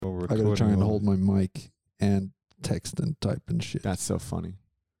recording. I gotta try and all hold my mic and text and type and shit. That's so funny.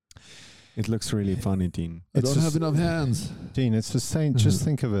 It looks really funny, Dean. I don't have enough hands. Dean, it's the same. Just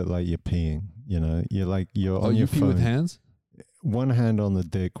think of it like you're peeing. You know, you're on you your pee phone. with hands? One hand on the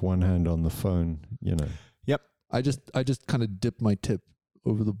dick, one hand on the phone. You know, I just kind of dip my tip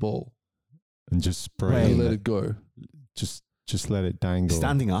over the bowl and just spray. and let it go. Just let it dangle.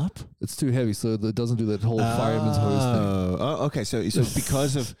 Standing up? It's too heavy, so it doesn't do that whole fireman's hose thing. Oh, okay. So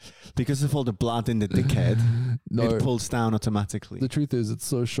because of all the blood in the dickhead, No, it pulls down automatically. the truth is it's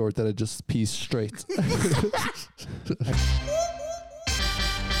so short that it just pees straight.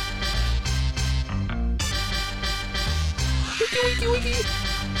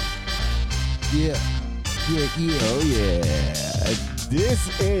 Yeah. Oh yeah.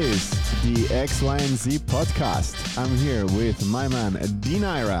 This is the X, Y, and Z podcast. I'm here with my man Dean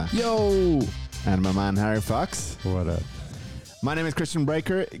Ira Yo! and my man Harry Fox. What up? My name is Christian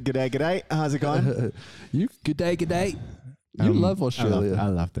Breaker. G'day. How's it going? Good day. You love Australia. I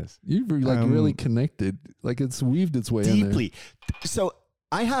love this. You're really connected. Like it's weaved its way in there. Deeply. So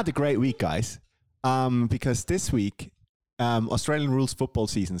I had a great week, guys, because this week Australian rules football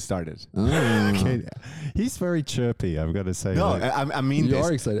season started. Oh. Okay. He's very chirpy, I've got to say. No, I mean You this.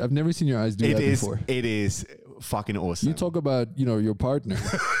 are excited. I've never seen your eyes do that before. It is fucking awesome. You talk about, your partner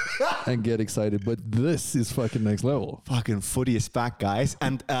and get excited, but this is fucking next level. Fucking footy is back, guys.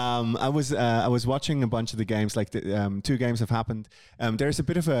 And I was watching a bunch of the games. Like the 2 games have happened. There's a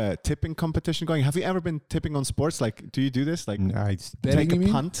bit of a tipping competition going. Have you ever been tipping on sports? Like, do you do this? Like, Betting, take you a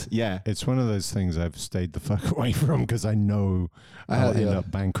mean? punt? Yeah. It's one of those things I've stayed the fuck away from because I know I'll end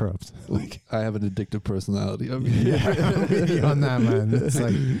up bankrupt. Like, I have an addictive personality. I mean, I'm with you on that, man. It's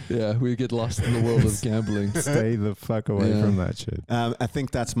like, yeah, we get lost in the world of gambling. stay the fuck away from that shit. I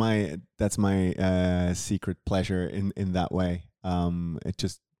think that's my secret pleasure in that way. It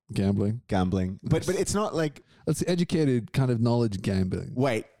just Gambling. but it's not like That's educated kind of knowledge gambling.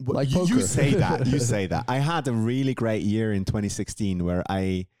 wait. Like you poker. say that. You say that. I had a really great year in 2016 where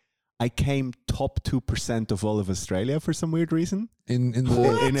I came top 2% of all of Australia for some weird reason In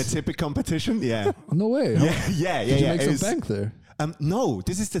the in a tipping competition. Yeah. no way. Yeah. Did you make some bank there? No,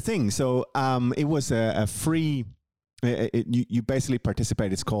 this is the thing. So it was a free. You basically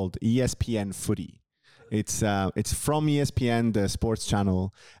participate. It's called ESPN Footy. It's from ESPN, the sports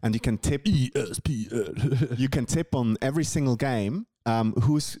channel, and you can tip. ESPN. You can tip on every single game.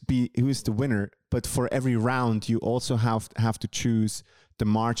 Who's the winner? But for every round, you also have to choose the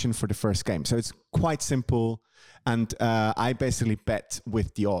margin for the first game. So it's quite simple. And I basically bet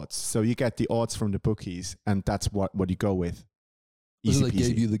with the odds. So you get the odds from the bookies, and that's what you go with. So Easy they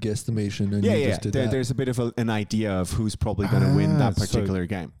gave peasy. you the guesstimation and Yeah, you yeah. just did that. There's a bit of an idea of who's probably going to win that so- particular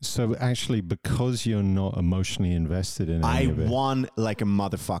game. So actually, because you're not emotionally invested in any I of it. won like a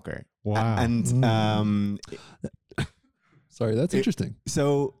motherfucker. Wow. And Sorry, that's interesting.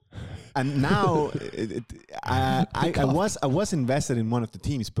 so, and now I was invested in one of the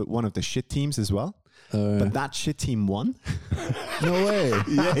teams, but one of the shit teams as well. But that shit team won. No way.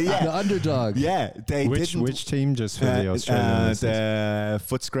 Yeah. The underdog. Yeah, they didn't. Which team, just for the Australian listeners? The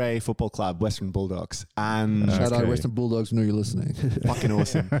Footscray Football Club, Western Bulldogs, and Shout out Okay. Western Bulldogs. Know you're listening. fucking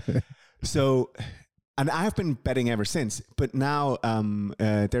awesome. So, and I've been betting ever since. But now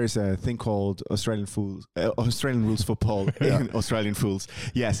there's a thing called Australian Rules Football in Australian Fools.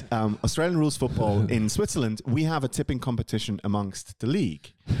 Yes, Australian Rules Football in Switzerland. We have a tipping competition amongst the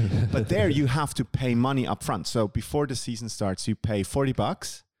league, but there you have to pay money up front. So before the season starts, you pay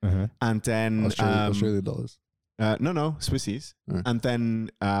 $40, and then Australian dollars. No, Swissies. Right. And then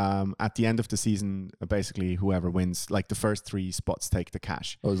at the end of the season, basically whoever wins, like the first 3 spots take the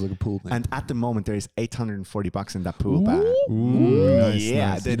cash. Oh, it's like a pool thing. And at the moment, there is $840 in that pool bag. Ooh, nice,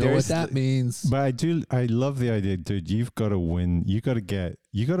 Yeah, nice. you know what that means? But I love the idea, dude. You've got to win. You got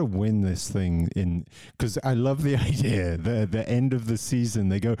to win this thing because I love the idea. The end of the season,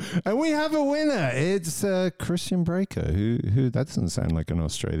 they go, and we have a winner. It's Christian Breaker, who that doesn't sound like an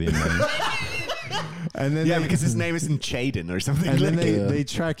Australian name. And then Because his name isn't Chaden or something. and then like they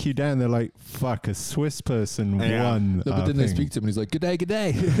track you down. They're like, fuck, a Swiss person won. No, but then they speak to him and he's like, good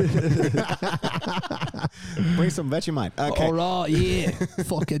day. Bring some Vegemite. Okay. All right, yeah.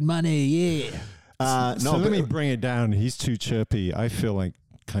 Fucking money, yeah. So let me bring it down. He's too chirpy. I feel like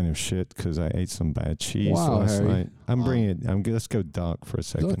kind of shit because I ate some bad cheese last Harry. night. Let's go dark for a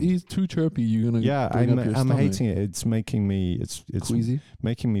second. He's too chirpy. You're gonna Yeah, bring up your I'm stomach. hating it. It's making me it's Queasy.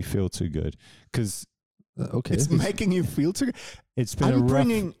 making me feel too good because Okay. It's making you feel so good. It's been a I'm rough.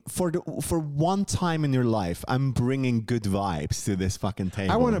 bringing for one time in your life. I'm bringing good vibes to this fucking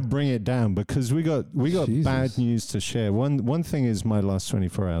table. I want to bring it down because we got Jesus. bad news to share. One thing is my last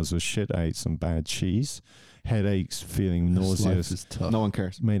 24 hours was shit. I ate some bad cheese, headaches, feeling This life nauseous. is tough. No one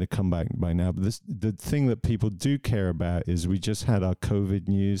cares. Made a comeback by now. But the thing that people do care about is we just had our COVID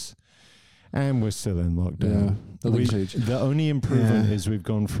news, and we're still in lockdown. Yeah, nothing changed. The only improvement Yeah. is we've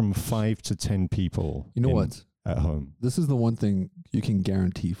gone from 5 to 10 people. You know what? At home. This is the one thing you can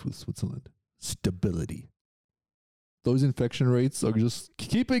guarantee for Switzerland: stability. Those infection rates are just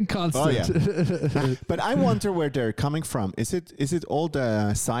keeping constant. But I wonder where they're coming from. Is it all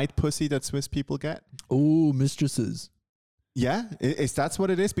the side pussy that Swiss people get? Oh, mistresses. Yeah, is that what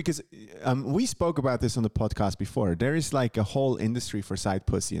it is? Because we spoke about this on the podcast before. There is like a whole industry for side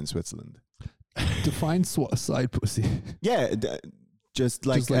pussy in Switzerland. Define side pussy. Yeah, just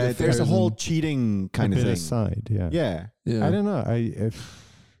like like there's a affairs whole and cheating A kind of bit thing. aside, yeah. Yeah. Yeah, I don't know. I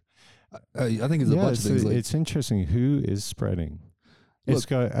think it's a bunch of things. Like, It's interesting who is spreading. It's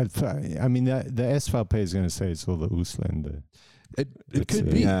got. I mean, the SVP is going to say it's all the Ausländer. it could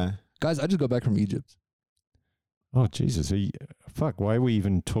be. Yeah. Guys, I just got back from Egypt. Oh Jesus! Fuck! Why are we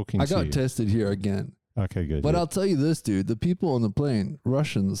even talking I to got you? tested here again. Okay, good. But yeah. I'll tell you this, dude. The people on the plane,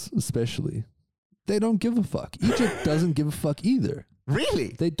 Russians especially, they don't give a fuck. Egypt doesn't give a fuck either. Really?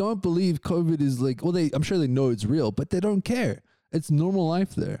 They don't believe COVID is like, well, I'm sure they know it's real, but they don't care. It's normal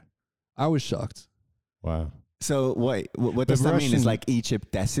life there. I was shocked. Wow. So wait, what does that mean? Is Russian- like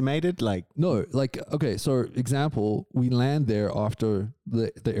Egypt decimated? Like No, like, okay, so example, we land there after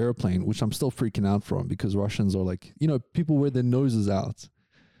the airplane, which I'm still freaking out from because Russians are like, people wear their noses out,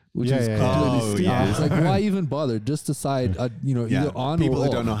 which Yeah, is yeah, completely yeah. Oh, stupid. yeah. It's like, why even bother? Just decide, either on people or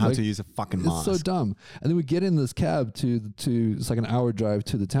who don't know off. how Like, to use a fucking mask. it's so dumb. And then we get in this cab to it's like an hour drive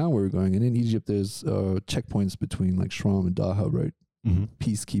to the town where we're going. And in Egypt, there's checkpoints between like Shram and Daha, right? Mm-hmm.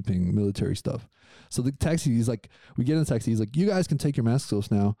 Peacekeeping, military stuff. So the taxi, he's like, we get in the taxi. He's like, you guys can take your masks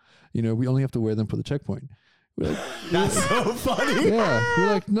off now. We only have to wear them for the checkpoint. We're like, That's so funny. yeah. We're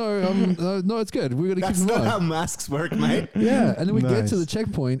like, no, it's good. We're gonna That's keep them not on. how masks work, mate. Yeah, and then we get Nice. to the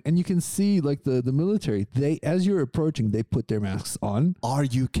checkpoint, and you can see like the military. They, as you're approaching, they put their masks on. Are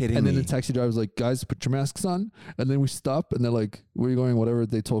you kidding And me? then the taxi driver's like, guys, put your masks on. And then we stop and they're like, where are you going? Whatever.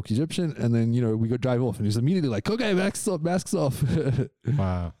 They talk Egyptian. And then, we go drive off. And he's immediately like, okay, masks off.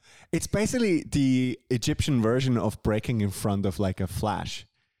 Wow. It's basically the Egyptian version of braking in front of like a flash.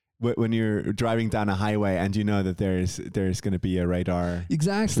 When you're driving down a highway and you know that there's going to be a radar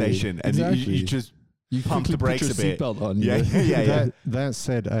Exactly. station, and you just You pump quickly the brakes put a your bit. seatbelt on. yeah. That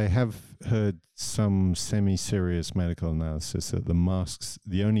said, I have heard some semi-serious medical analysis that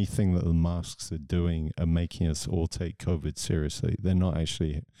the only thing that the masks are doing are making us all take COVID seriously. They're not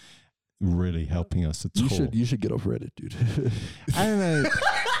actually really helping us at all. You should get off Reddit, dude. I don't know.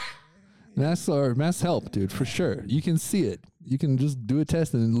 Masks help, dude, for sure. You can see it. You can just do a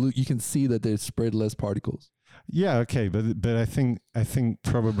test and you can see that they spread less particles. Yeah, okay, but I think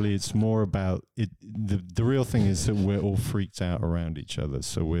probably it's more about it. The real thing is that we're all freaked out around each other,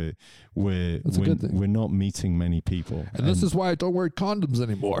 so That's a good thing. we're not meeting many people, And this is why I don't wear condoms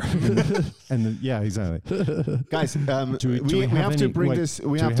anymore. yeah, exactly. Guys, Do we we have have to any- bring wait, this.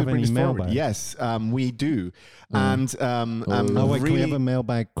 We do have we to have bring any this forward. mailbag? Yes, we do. Oh. And Oh wait, can we have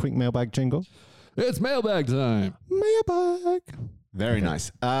a quick mailbag jingle? It's mailbag time. Mailbag. very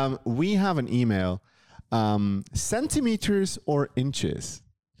nice. We have an email. Centimeters or inches?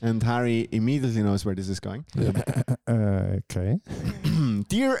 And Harry immediately knows where this is going. Okay.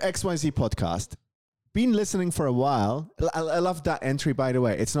 Dear XYZ podcast, been listening for a while. I love that entry, by the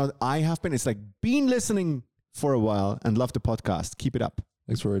way. It's not I have been, it's like been listening for a while and love the podcast. Keep it up.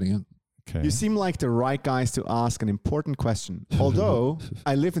 Thanks for writing in. Okay. You seem like the right guys to ask an important question. Although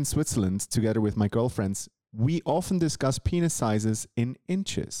I live in Switzerland together with my girlfriends, we often discuss penis sizes in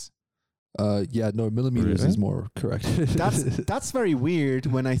inches. Millimeters Really? is more correct. That's very weird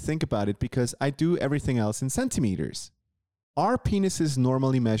when I think about it because I do everything else in centimeters. Are penises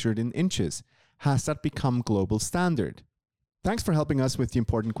normally measured in inches? Has that become global standard? Thanks for helping us with the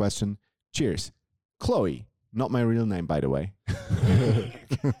important question. Cheers. Chloe. Not my real name, by the way.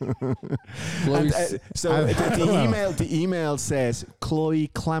 And, so the email says Chloe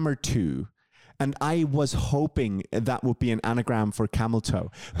Clamor2. And I was hoping that would be an anagram for camel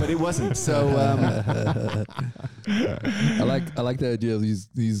toe, but it wasn't. So I like the idea of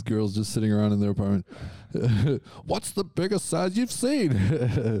these girls just sitting around in their apartment. What's the biggest size you've seen?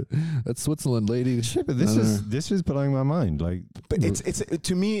 That's Switzerland, lady. Shit, but this is blowing my mind. Like, but it's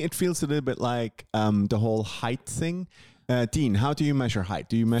to me it feels a little bit like the whole height thing. Dean, how do you measure height?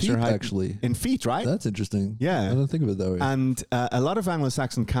 Do you measure Feet, height actually. in feet, right? That's interesting. Yeah. I don't think of it that way. And a lot of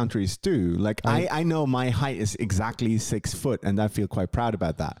Anglo-Saxon countries do. Like I know my height is exactly 6 foot, and I feel quite proud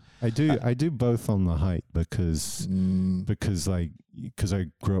about that. I do both on the height because I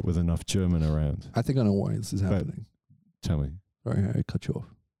grew up with enough German around. I think I know why this is happening. Tell me. Sorry, I cut you off.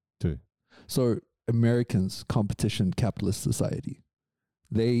 Do. So Americans, competition capitalist society,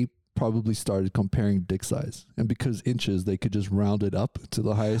 they probably started comparing dick size, and because inches, they could just round it up to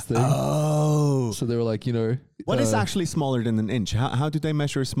the highest thing. Oh. So they were like, What is actually smaller than an inch? How do they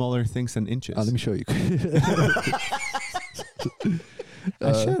measure smaller things than inches? let me show you.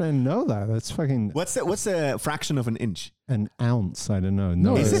 I shouldn't know that. That's fucking. What's the fraction of an inch? An ounce? I don't know.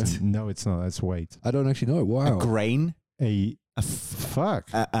 No, is it? No, it's not. That's weight. I don't actually know it. Wow. A grain? Fuck.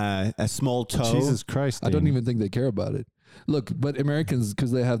 A small toe? Jesus Christ. I don't Dean. even think they care about it. Look, but Americans,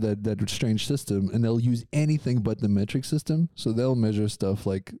 because they have that strange system, and they'll use anything but the metric system. So they'll measure stuff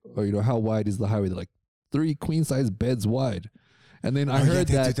like, or how wide is the highway? They're like 3 queen size beds wide. And then I heard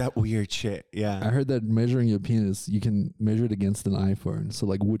they that do that weird shit. Yeah. I heard that measuring your penis, you can measure it against an iPhone. So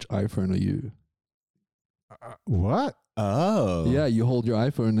like, which iPhone are you? What? Oh. Yeah, you hold your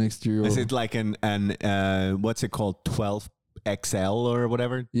iPhone next to your. Is it like an what's it called? 12 XL or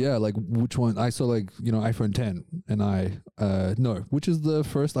whatever? Yeah, like which one? I saw like iPhone 10, and no, which is the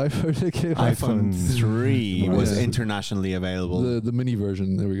first iPhone that came out? iPhone 3 Oh, was yeah. internationally available. The mini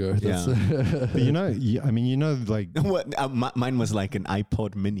version. There we go. That's, But like what? Mine was like an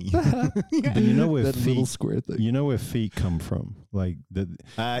iPod Mini. but you know where that little feet, square thing. you know where feet come from, like the.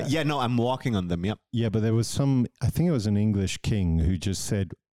 I'm walking on them. Yep. Yeah, but there was I think it was an English king who just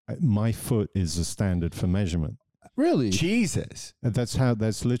said, "My foot is the standard for measurement." Really? Jesus. That's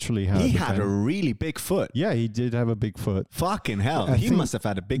literally how He it had a became. really big foot. Yeah, he did have a big foot. Fucking hell. I He think must have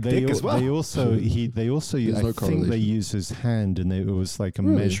had a big dick as well. They also There's I no think they correlation. use his hand, and it was like a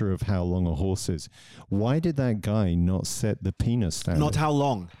Really? measure of how long a horse is. Why did that guy not set the penis standard? Not how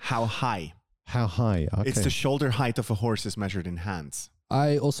long, how high. How high? Okay. It's the shoulder height of a horse is measured in hands.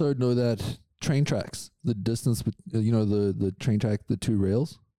 I also know that train tracks, the distance, the train track, the 2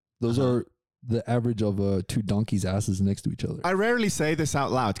 rails, those are the average of 2 donkeys' asses next to each other. I rarely say this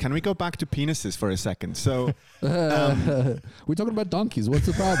out loud. Can we go back to penises for a second? So, We're talking about donkeys. What's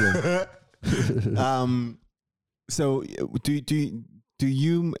the problem? so do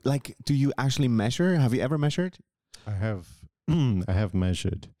you actually measure? Have you ever measured? I have I have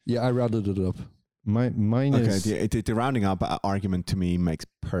measured. Yeah, I rounded it up. Mine Okay, is. the rounding up argument to me makes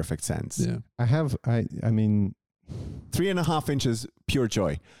perfect sense. Yeah. I mean 3.5 inches, pure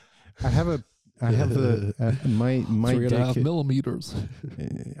joy. I have a my 3.5 dick. millimeters. I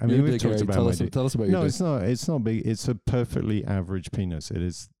mean, You're we've big, talked Harry. about Tell my us, dick. tell us about your No, dick. it's not big. It's a perfectly average penis. It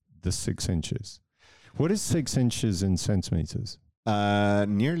is the 6 inches. What is 6 inches in centimeters?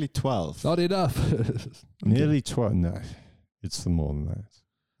 Nearly 12. Not enough. Nearly 12. No, it's more than that.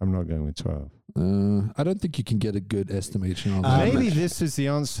 I'm not going with 12. I don't think you can get a good estimation on that. Maybe this is the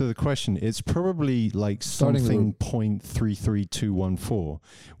answer to the question. It's probably like Starting something 0.33214,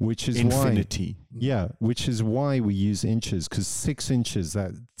 which is Infinity. why. Yeah, which is why we use inches, because 6 inches.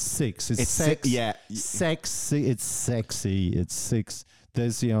 That 6. It's sex. Yeah. Sexy. It's sexy. It's 6.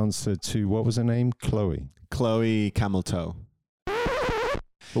 There's the answer to what was her name? Chloe. Chloe Camel Toe.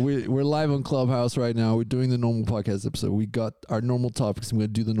 But we're live on Clubhouse right now. We're doing the normal podcast episode. We got our normal topics. I'm going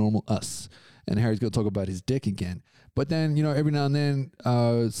to do the normal us. And Harry's going to talk about his dick again. But then, every now and then,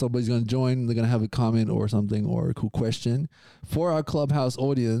 somebody's going to join. They're going to have a comment or something or a cool question. For our Clubhouse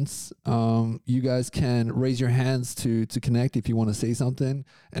audience, you guys can raise your hands to connect if you want to say something.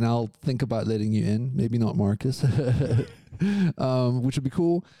 And I'll think about letting you in. Maybe not Marcus, which would be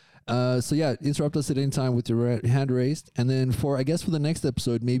cool. So yeah, interrupt us at any time with your hand raised. And then for the next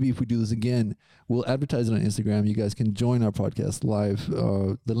episode, maybe if we do this again, we'll advertise it on Instagram. You guys can join our podcast live.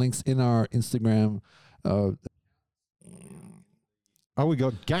 The link's in our Instagram. We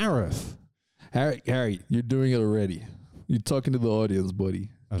got Gareth. Harry, you're doing it already. You're talking to the audience, buddy.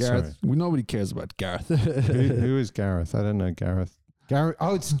 Oh, Gareth, nobody cares about Gareth. who is Gareth? I don't know Gareth.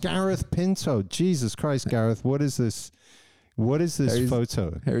 Oh, it's Gareth Pinto. Jesus Christ, Gareth. What is this? What is this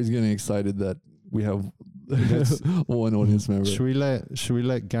photo? Harry's getting excited that we have one audience member. Should we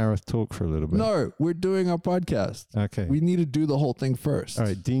let Gareth talk for a little bit? No, we're doing our podcast. Okay. We need to do the whole thing first. All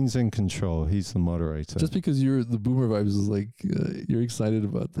right. Dean's in control. He's the moderator. Just because you're the boomer vibes is like you're excited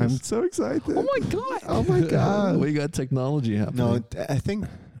about this. I'm so excited. Oh my god! Oh my god! We got technology happening. No, I think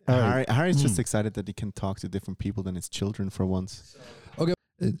Harry's just excited that he can talk to different people than his children for once. Okay,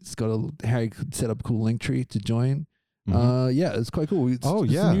 it's got Harry could set up a cool link tree to join. Mhm. Yeah, it's quite cool. It's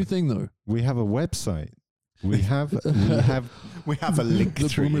a new thing though. We have a website. We have a link The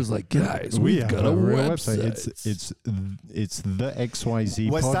tree. boomer's like, guys, we we've have got a real website. It's the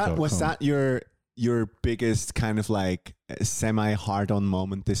XYZ. Was that your biggest kind of like semi hard-on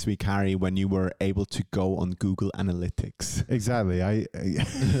moment this week, Harry, when you were able to go on Google Analytics exactly? I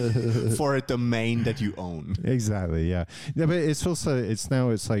for a domain that you own. Exactly, yeah. Yeah, but it's also it's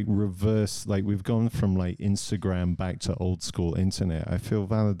like reverse. Like we've gone from like Instagram back to old school internet. I feel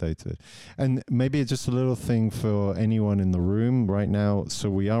validated, and maybe it's just a little thing for anyone in the room right now. So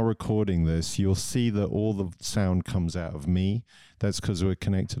we are recording this. You'll see that all the sound comes out of me. That's because we're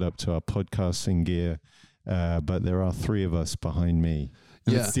connected up to our podcasting gear. But there are three of us behind me.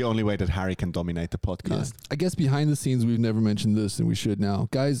 And it's the only way that Harry can dominate the podcast. I guess behind the scenes, we've never mentioned this, and we should now.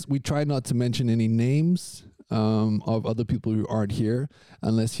 Guys, we try not to mention any names of other people who aren't here,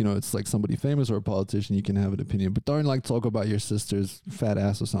 unless, you know, it's like somebody famous or a politician, you can have an opinion. But don't like talk about your sister's fat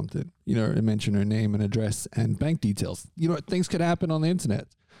ass or something, you know, and mention her name and address and bank details. You know, things could happen on the internet.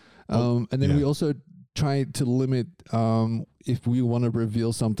 And then we also try to limit if we want to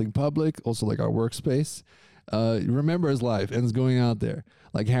reveal something public, also like our workspace. Remember his life and it's going out there.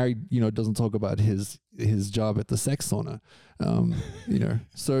 Like Harry, you know, doesn't talk about his job at the sex sauna, you know.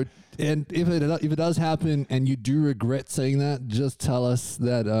 So, and if it does happen and you do regret saying that, just tell us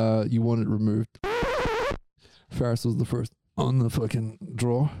that you want it removed. Faris was the first on the fucking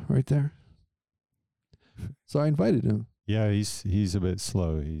draw right there. So I invited him. Yeah, he's a bit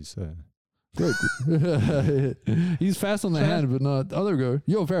slow. He's Good. He's fast on the hand, but not. Oh, there we go.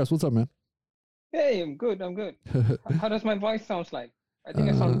 Yo, Faris, what's up, man? Hey, I'm good. How does my voice sound like? I think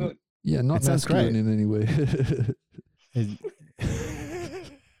I sound good. Yeah, not masculine in any way.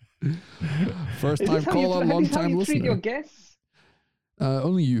 First time caller, long time listener. Treat your guests?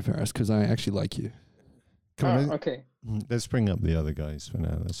 Only you, Faris, because I actually like you. Okay. Let's bring up the other guys for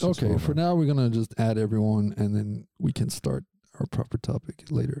now. Okay, for now we're gonna just add everyone, and then we can start our proper topic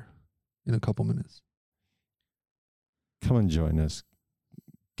later in a couple minutes. Come and join us.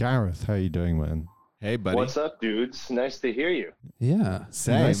 Gareth, how you doing, man? Hey, buddy. What's up, dudes? Nice to hear you. Yeah.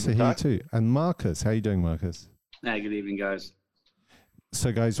 Same. Nice to hear you too. And Marcus, how you doing, Marcus? Hey, good evening, guys.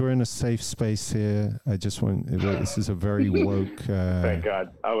 So, guys, we're in a safe space here. I just want, this is a very woke... Thank God.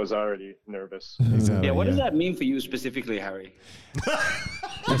 I was already nervous. Exactly, Yeah, what does that mean for you specifically, Harry?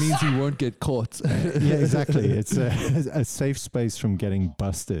 That means you won't get caught. Yeah, exactly. It's a safe space from getting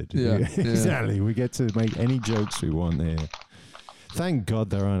busted. Yeah, exactly. We get to make any jokes we want here. Thank God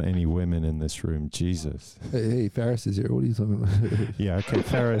there aren't any women in this room. Jesus. Hey, Faris is here. What are you talking about? Yeah, okay,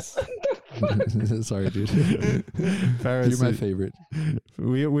 Faris. Sorry, dude. Faris, you're my favorite.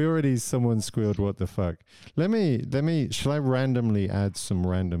 We already, someone squealed, what the fuck. Shall I randomly add some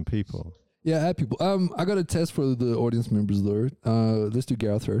random people? Yeah, add people. I got a test for the audience members though. Let's do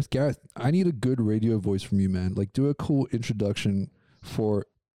Gareth first. Gareth, I need a good radio voice from you, man. Like, do a cool introduction for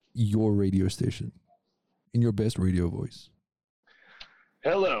your radio station in your best radio voice.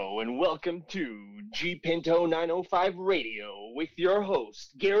 Hello, and welcome to G Pinto 905 Radio with your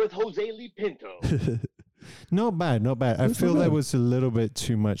host, Gareth Jose Lee Pinto. Not bad, not bad. I feel there was a little bit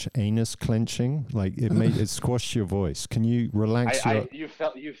too much anus clenching. Like it squashed your voice. Can you relax? You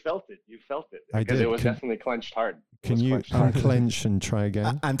felt it. You felt it. I because did. it was definitely clenched hard. Can you unclench and try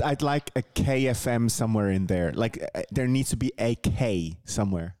again? And I'd like a KFM somewhere in there. Like there needs to be a K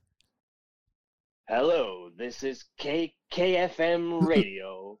somewhere. Hello, this is KFM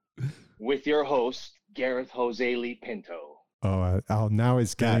Radio with your host, Gareth Jose Lee Pinto. Oh, now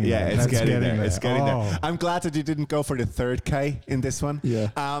it's getting yeah, there. it's getting there. It's getting there. Oh. I'm glad that you didn't go for the third K in this one. Yeah.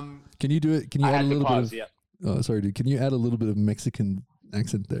 Can you do it? Can you add a little bit of? Yeah. Oh, sorry, dude. Can you add a little bit of Mexican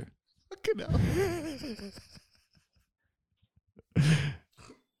accent there?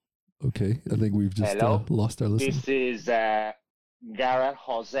 Okay, I think we've just lost our listener. This is Gareth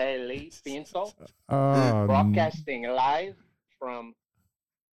Jose Lee Pinto, Oh, broadcasting live from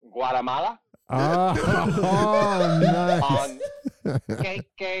Guatemala oh, nice. on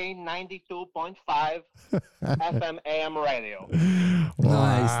KK 92.5 FM AM radio.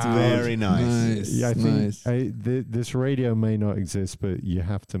 Nice, dude. Very nice. Yeah, I think Nice. this radio may not exist, but you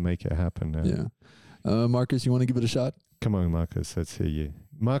have to make it happen now. Yeah. Marcus, you want to give it a shot? Come on, Marcus. Let's hear you.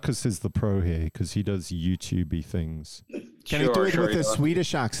 Marcus is the pro here because he does YouTube-y things. Can you do it with a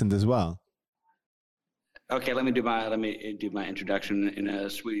Swedish accent as well? Okay, let me do my introduction in a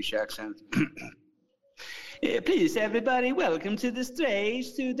Swedish accent. Please, everybody, welcome to the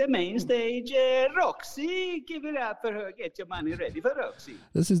stage, to the main stage. Roxy, give it up for her. Get your money ready for Roxy.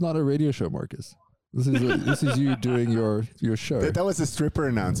 This is not a radio show, Marcus. This is you doing your show. That was a stripper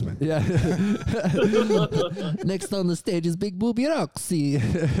announcement. Yeah. Next on the stage is Big Booby Roxy.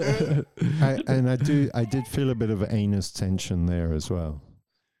 I did feel a bit of anus tension there as well.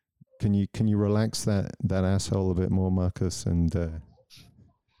 Can you relax that asshole a bit more, Marcus? And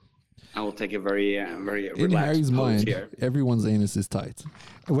I will take a very In relaxed Harry's pose mind, here. everyone's anus is tight.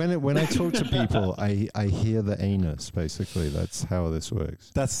 when I talk to people, I hear the anus. Basically, that's how this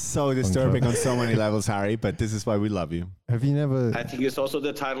works. That's so disturbing on so many levels, Harry, but this is why we love you. Have you never? I think it's also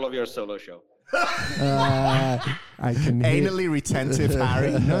the title of your solo show. I can hear, Anally retentive,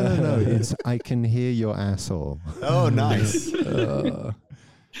 Harry. No. It's I can hear your asshole. Oh, nice.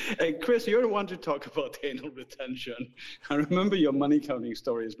 Hey, Chris, you're the one to talk about anal retention. I remember your money counting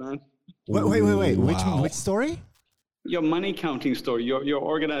stories, man. Wait. Wow. Which story? Your money counting story. You're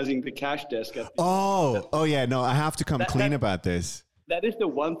organizing the cash desk. Oh yeah. No, I have to come clean about this. That is the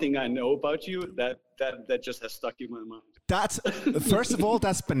one thing I know about you that just has stuck in my mind. That's first of all,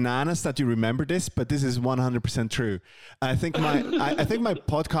 that's bananas that you remember this, but this is 100% true. I think my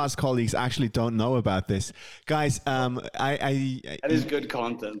podcast colleagues actually don't know about this, guys. That is good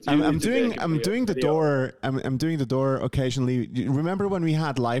content. I'm doing the door occasionally. You remember when we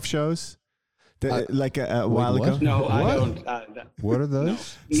had live shows, a while ago? No, I don't. What are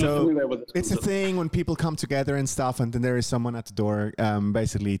those? So it's a thing when people come together and stuff, and then there is someone at the door,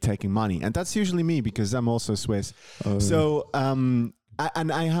 basically taking money, and that's usually me because I'm also Swiss. So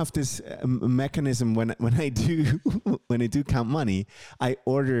I have this mechanism when I do count money, I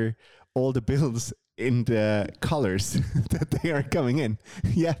order all the bills in the colors that they are coming in.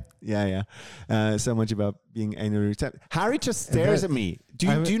 Yeah. So much about being anally retentive. Harry just stares at me.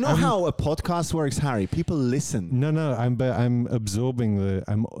 Do you know how a podcast works, Harry? People listen. No. I'm absorbing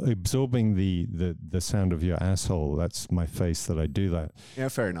the sound of your asshole. That's my face that I do that. Yeah,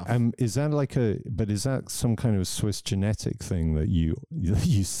 fair enough. Is that some kind of Swiss genetic thing that you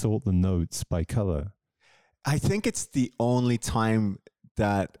sort the notes by color? I think it's the only time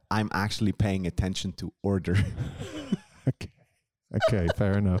that I'm actually paying attention to order. Okay,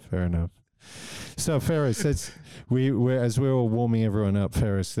 fair enough. So Ferris, as we're all warming everyone up,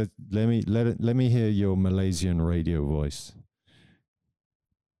 Ferris, let me hear your Malaysian radio voice.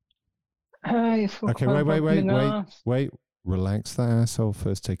 Okay, wait. Relax that asshole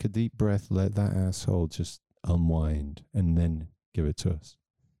first. Take a deep breath. Let that asshole just unwind, and then give it to us.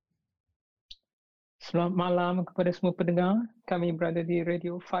 Selamat malam kepada semua pendengar. Kami berada di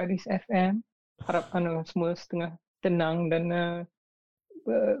Radio Faris FM. Harap anda semua setengah tenang dan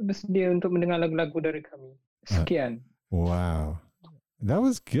bersedia untuk mendengar lagu-lagu dari kami. Sekian. Wow, that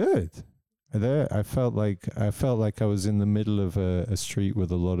was good. There, I felt like I was in the middle of a street with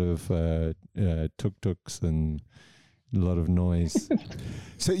a lot of tuk-tuks and a lot of noise.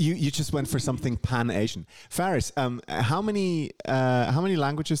 So you just went for something pan-Asian. Faris, how many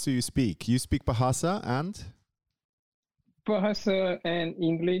languages do you speak? You speak Bahasa and? Bahasa and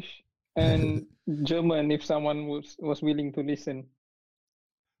English and German if someone was willing to listen.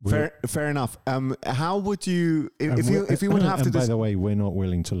 Fair enough. How would you if you would have to? By the way, we're not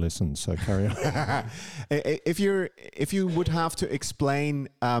willing to listen, so carry on. If you would have to explain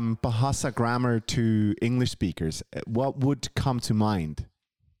Bahasa grammar to English speakers, what would come to mind?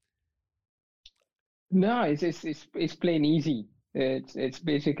 No, it's plain easy. It's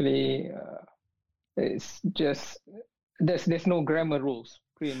basically it's just there's no grammar rules.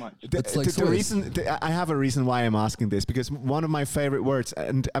 Pretty much. The reason I have a reason why I'm asking this, because one of my favorite words,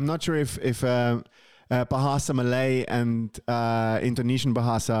 and I'm not sure if Bahasa Malay and Indonesian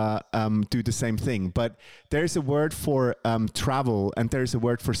Bahasa do the same thing, but there's a word for travel, and there's a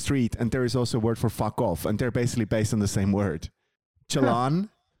word for street, and there is also a word for fuck off, and they're basically based on the same word. Jalan.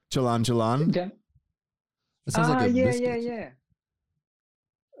 It sounds like a biscuit. Yeah.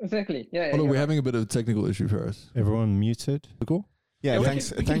 Exactly. Yeah. Although we're having a bit of a technical issue for us. Everyone muted. Cool. Yeah, Yeah,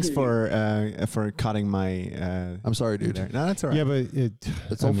 thanks for cutting my. I'm sorry, dude. No, that's all right. Yeah, but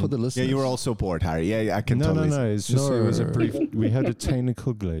It's all for the listeners. Yeah, you were all so bored, Harry. Yeah, I can No. totally. It's just it was a No. brief. We had a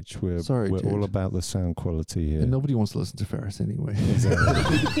technical glitch. We're Sorry, all dude. about the sound quality here. And nobody wants to listen to Ferris anyway.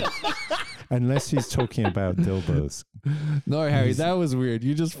 Exactly. Unless he's talking about dildos. No, Harry, that was weird.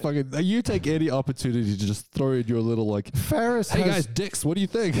 You just you take any opportunity to just throw in your little Ferris, hey guys, dicks, what do you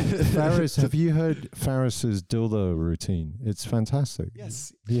think? Ferris, have you heard Ferris's dildo routine? It's fantastic.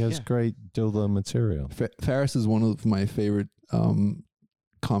 Yes, He has great dildo material. Ferris is one of my favorite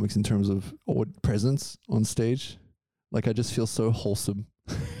comics in terms of presence on stage. Like, I just feel so wholesome.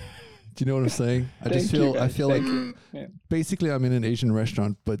 Do you know what I'm saying? I feel like basically I'm in an Asian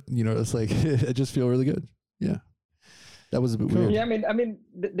restaurant, but it's like I just feel really good. Yeah. That was a bit weird. Yeah, I mean,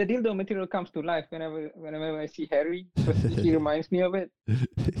 the dildo material comes to life whenever I see Harry. He reminds me of it.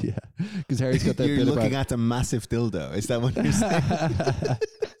 Yeah, because Harry's got that You're bit looking about. at a massive dildo. Is that what you're saying?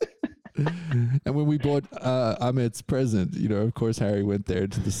 And when we bought Ahmed's present, of course, Harry went there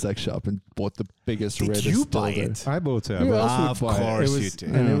to the sex shop and bought the biggest, Did reddest you buy dildo. it? I bought it. Who else would Of buy it? course It you was, did.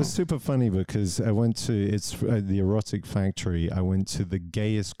 and Yeah. it was super funny because I went to the erotic factory. I went to the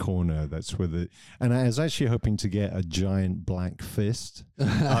gayest corner. That's where and I was actually hoping to get a giant black fist.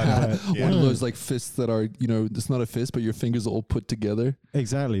 One of those like fists that are, it's not a fist, but your fingers are all put together.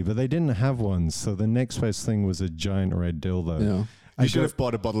 Exactly, but they didn't have one. So the next best thing was a giant red dildo. Yeah. You should have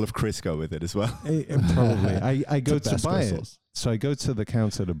bought a bottle of Crisco with it as well. Probably. I go to Tabasco buy sauce. it. So I go to the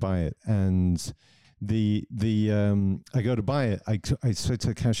counter to buy it, and I go to buy it. I say to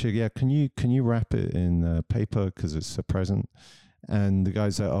the cashier, "Yeah, can you wrap it in paper because it's a present?" And the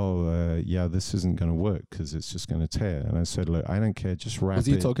guy's like, "Oh, yeah, this isn't going to work because it's just going to tear." And I said, "Look, I don't care. Just wrap Was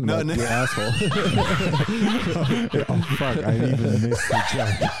it." he talking about your asshole? Oh fuck! I even missed the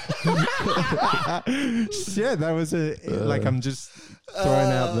joke. Shit, that was like I'm just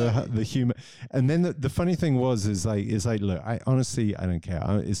throwing out the humor. And then the funny thing is like, look, I honestly don't care.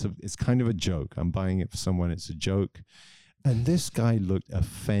 It's kind of a joke. I'm buying it for someone. It's a joke. And this guy looked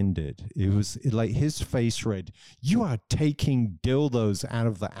offended. It was like his face read, "You are taking dildos out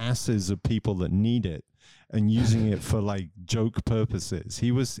of the asses of people that need it and using it for like joke purposes."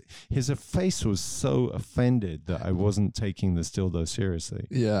 His face was so offended that I wasn't taking this dildo seriously.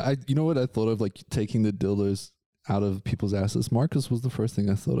 Yeah, you know what I thought of, like taking the dildos out of people's asses? Marcus was the first thing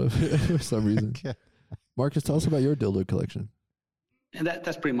I thought of for some reason. Marcus, tell us about your dildo collection. And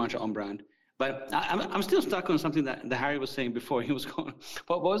that's pretty much on brand. But I'm still stuck on something that Harry was saying before. He was going,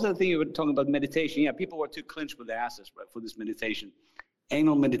 what was the thing you were talking about? Meditation. Yeah, people were too clinched with their asses, right, for this meditation.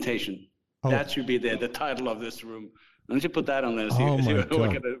 Anal meditation. Oh. That should be the title of this room. Why don't you put that on there? See, Oh my what God.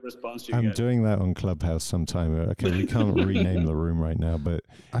 kind of response you I'm get. doing that on Clubhouse sometime. Okay, we can't rename the room right now, but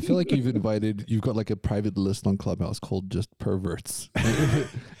I feel like you've got like a private list on Clubhouse called just perverts. And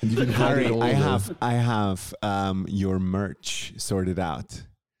you've invited Harry, all I of them. have your merch sorted out.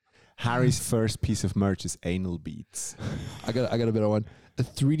 Harry's first piece of merch is anal beads. I got a better one. A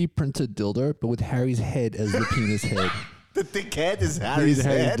 3D printed dildo, but with Harry's head as the penis head. The dickhead is Harry's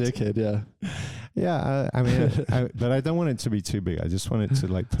head. dickhead, yeah. yeah, I mean, but I don't want it to be too big. I just want it to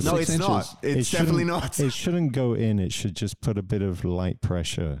like put No, Six it's not. inches. It's definitely not. It shouldn't go in. It should just put a bit of light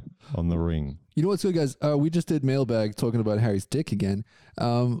pressure on the ring. You know what's good, guys? We just did mailbag talking about Harry's dick again.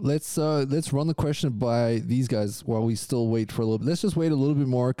 Let's run the question by these guys while we still wait for a little bit. Let's just wait a little bit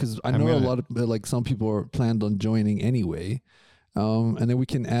more because I know a lot of like some people are planned on joining anyway. And then we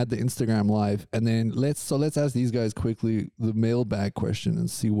can add the Instagram live, and then let's ask these guys quickly the mailbag question and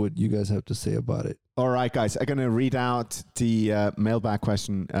see what you guys have to say about it. All right, guys. I'm going to read out the mailbag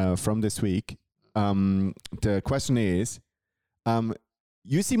question from this week. The question is,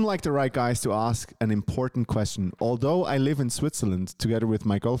 you seem like the right guys to ask an important question. Although I live in Switzerland together with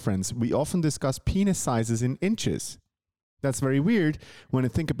my girlfriends, we often discuss penis sizes in inches. That's very weird when I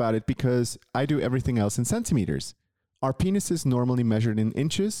think about it because I do everything else in centimeters. Are penises normally measured in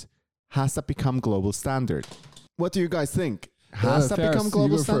inches? Has that become global standard? What do you guys think? Has that Faris, become you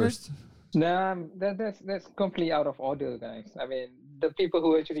global go standard? first. Nah, that's completely out of order, guys. I mean, the people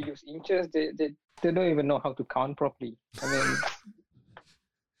who actually use inches, they don't even know how to count properly. I mean,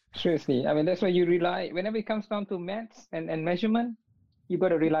 seriously. I mean, that's why you rely, whenever it comes down to maths and measurement, you got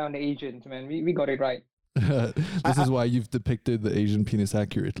to rely on the Asians, man. We got it right. This is why you've depicted the Asian penis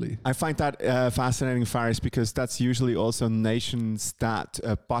accurately. I find that fascinating, Faris, because that's usually also nation stat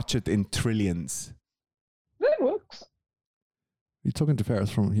budget in trillions. That works. You're talking to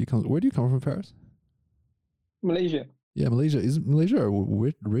Faris where do you come from, Faris? Malaysia. Yeah, Malaysia. Is Malaysia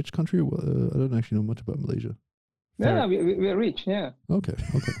a rich country? I don't actually know much about Malaysia. Yeah, we're rich, yeah. Okay.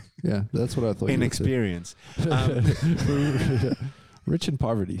 Yeah, that's what I thought. Inexperience. Rich in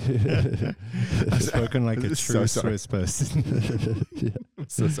poverty. Spoken like a So true sorry. Swiss person. Yeah,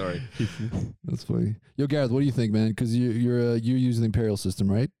 So sorry. that's funny. Yo, Gareth, what do you think, man? Because you're using the imperial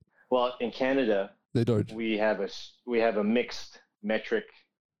system, right? Well, in Canada, They don't. we have a mixed metric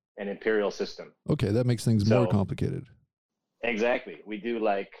and imperial system. Okay, that makes things more complicated. Exactly. We do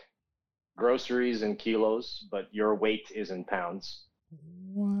like groceries in kilos, but your weight is in pounds.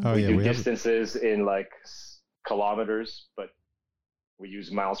 Oh We yeah, do we have. distances in like kilometers, but we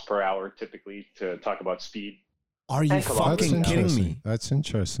use miles per hour typically to talk about speed. Are you And kilometers fucking an hour. kidding me? That's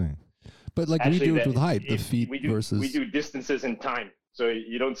interesting. But like Actually, we do it that- with height, the if feet we do, versus. We do distances in time. So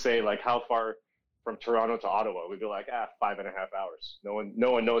you don't say like how far from Toronto to Ottawa, we'd be like, 5.5 hours.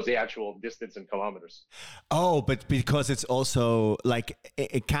 No one knows the actual distance in kilometers. Oh, but because it's also like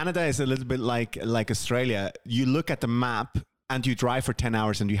Canada is a little bit like Australia. You look at the map and you drive for 10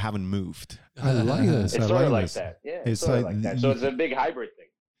 hours and you haven't moved. I like this. It's I sort of like this. that. Yeah, It's sort of like like that. So it's a big hybrid thing.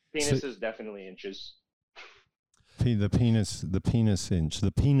 Penis is definitely inches. The penis inch,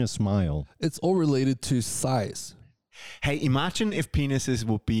 the penis mile. It's all related to size. Hey, imagine if penises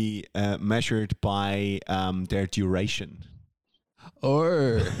would be measured by their duration.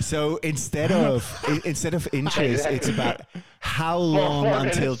 Or So instead of inches, it's about how long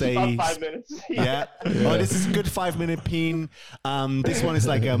until they. About 5 minutes. Yeah. Oh, this is a good 5-minute peen. This one is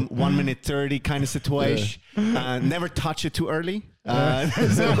like 1 minute 30 kind of situation. Never touch it too early. a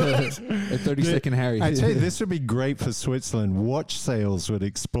 30-second Harry. I tell you, this would be great for Switzerland. Watch sales would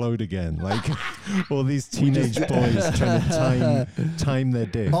explode again. Like all these teenage boys trying to time their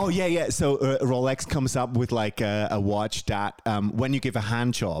dick. Oh yeah. So Rolex comes up with like a watch that when you give a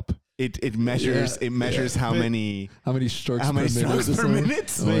hand job, it measures how many strokes per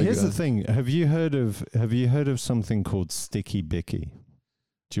minute. Oh But here's God. the thing: have you heard of something called sticky bicky?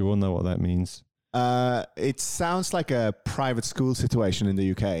 Do you all know what that means? It sounds like a private school situation in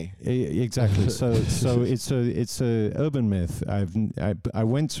the UK. Exactly. So it's a urban myth. I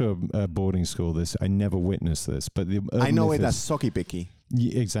went to a boarding school. I never witnessed this, but the urban I know myth it as is- socky bicky.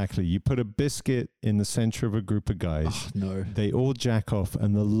 Exactly. You put a biscuit in the center of a group of guys. Oh, no. They all jack off,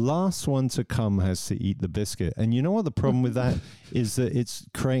 and the last one to come has to eat the biscuit. And you know what the problem with that is? That it's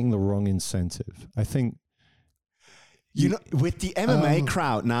creating the wrong incentive. I think. You know, with the MMA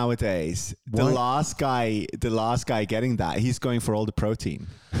crowd nowadays, the last guy getting that, he's going for all the protein.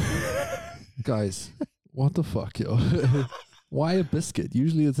 Guys, what the fuck, yo? Why a biscuit?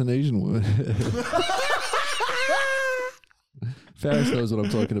 Usually it's an Asian woman. Ferris knows what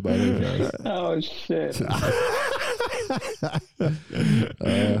I'm talking about. Ferris. Oh shit.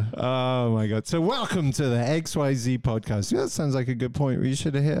 Oh my god! So welcome to the XYZ podcast. Yeah, that sounds like a good point. We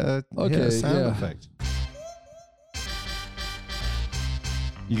should hit a sound effect.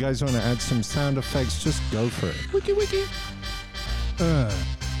 You guys want to add some sound effects? Just go for it. Wiki wiki.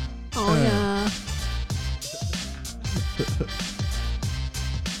 Yeah.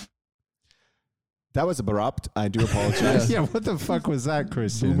 That was abrupt. I do apologize. Yeah, what the fuck was that,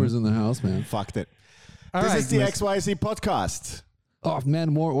 Christian? Boomers in the house, man. Fucked it. All This right, is the Miss- XYZ podcast. Oh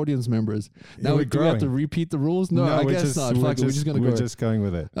man, more audience members. Now we're do we have to growing. repeat the rules? No, I we're guess just, not. We're Fuck it, we're just gonna we're go. just going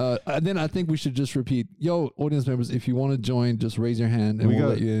with it. And then I think we should just repeat. Yo, audience members, if you want to join, just raise your hand and We we'll got-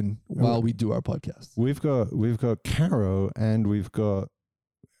 let you in while we do our podcast. We've got Caro, and we've got.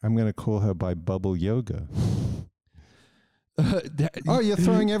 I'm going to call her by Bubble Yoga. Oh, you're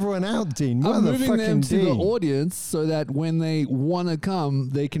throwing everyone out, Dean. I'm moving them Motherfucking to the Dean. audience so that when they want to come,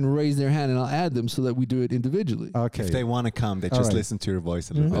 they can raise their hand and I'll add them so that we do it individually. Okay. If they want to come, they All just right. listen to your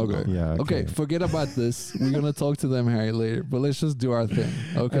voice a little bit. Okay. more. Yeah. Okay, forget about this. We're going to talk to them, Harry, later, but let's just do our thing.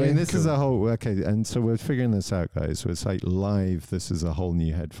 Okay. I mean, this is a whole and so we're figuring this out, guys. So it's like live. This is a whole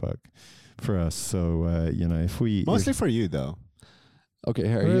new head fuck for us. So if we Mostly for you, though. Okay,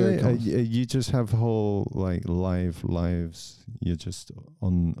 Harry, here really, it comes. you just have whole like lives. You're just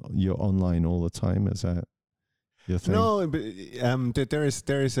you're online all the time. Is that your thing? No, but there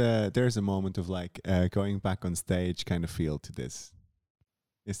is a moment of like going back on stage kind of feel to this.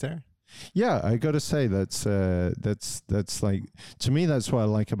 Is there? Yeah, I got to say that's like, to me, that's what I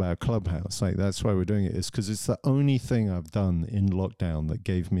like about Clubhouse. Like that's why we're doing it, is because it's the only thing I've done in lockdown that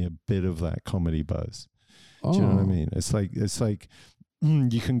gave me a bit of that comedy buzz. Do you know what I mean? It's like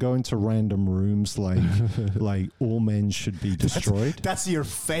you can go into random rooms like all men should be destroyed. That's your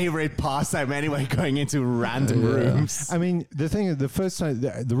favorite pastime anyway, going into random rooms. I mean, the thing is, the first time,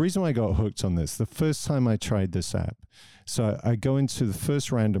 the reason why I got hooked on this, the first time I tried this app, so I go into the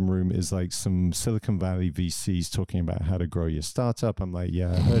first random room is like some Silicon Valley VCs talking about how to grow your startup. I'm like,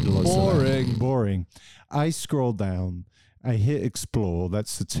 yeah, I heard lots of that. Boring. I scroll down. I hit explore.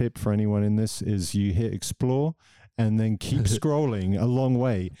 That's the tip for anyone in this, is you hit explore and then keep scrolling a long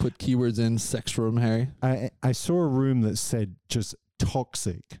way. Put keywords in sex room, Harry. I saw a room that said just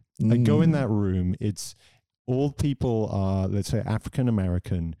toxic. I go in that room. It's all people are, let's say, African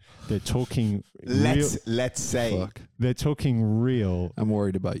American. They're talking. Let's say. Fuck. They're talking real. I'm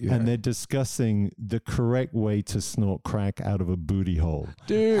worried about you, And Harry. they're discussing the correct way to snort crack out of a booty hole.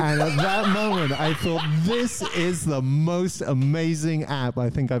 Dude. And at that moment, I thought, this is the most amazing app I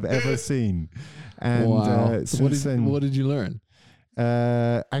think I've ever seen. And wow. So since then, what did you learn?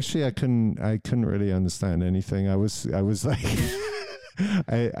 actually, I couldn't really understand anything. I was like,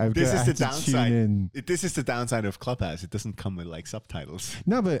 I've This is the had to tune downside. in. This is the downside of Clubhouse. It doesn't come with like subtitles.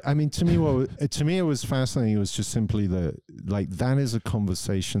 No, but I mean, to me, it was fascinating. It was just simply that is a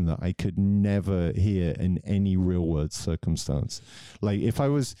conversation that I could never hear in any real world circumstance. Like if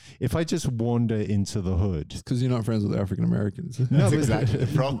I just wander into the hood, Because you're not friends with African Americans. no, That's but exactly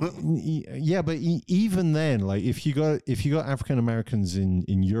the problem. yeah, but even then, like if you got African Americans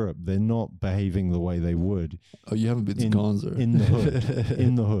in Europe, they're not behaving the way they would Oh, you haven't been to Gonzo. in the hood.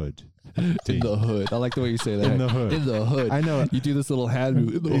 In the hood. In the hood. I like the way you say that. In the hood. In the hood. I know. You do this little hand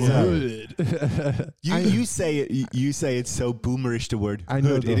move. In the Exactly. hood. You say it. You say it's so boomerish. The word. I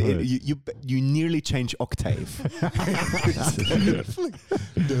know hood. the hood. You nearly change octave.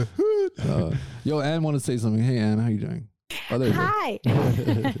 The hood. Yo, Anne wanted to say something. Hey, Anne, how you doing? Oh, there you go. Hi.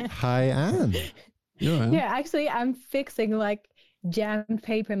 Hi, Anne. Yo, Anne. Yeah, actually, I'm fixing like jammed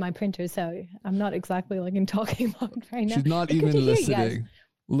paper in my printer, so I'm not exactly like in talking mode right now. She's not It's good even to hear you guys. listening.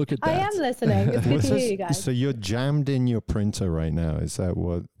 Look at that. I am listening. It's good to hear you guys. So you're jammed in your printer right now. Is that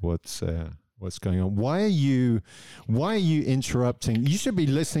what's going on? Why are you interrupting? You should be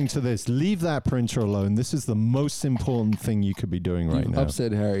listening to this. Leave that printer alone. This is the most important thing you could be doing right You've now.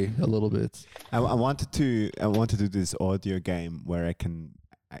 upset Harry a little bit. I wanted to do this audio game where I can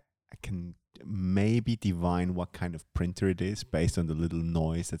maybe divine what kind of printer it is based on the little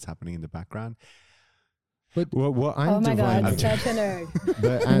noise that's happening in the background. What I'm Oh my divining, God, such a nerd.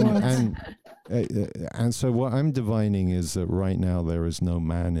 but, and so what I'm divining is that right now there is no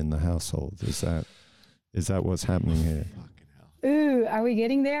man in the household. Is that what's happening here? Ooh, are we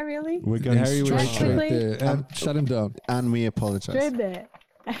getting there really? We're going Harry was straight right quickly. there. Shut him down. And we apologize. Straight there.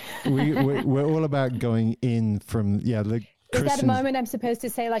 we're all about going in from Is that a Christians- moment I'm supposed to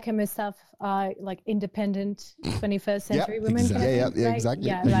say like I'm a like independent 21st century woman? exactly. kind Yeah, of, yeah, right? exactly.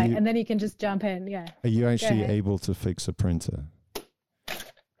 Yeah, Are right. you- And then you can just jump in. Yeah. Are you actually ahead. able to fix a printer?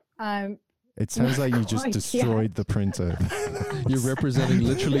 Um, It sounds like you just quite destroyed the printer. You're representing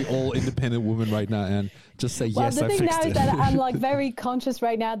literally all independent women right now, and just say well, yes. the I thing fixed now it. is that I'm like very conscious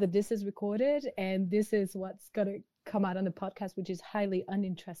right now that this is recorded and this is what's gonna come out on the podcast, which is highly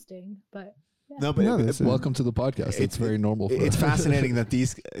uninteresting. But No, but No, this is- Welcome to the podcast. It's very normal. For it's us. fascinating that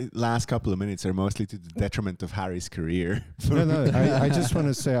these last couple of minutes are mostly to the detriment of Harry's career. No. I just want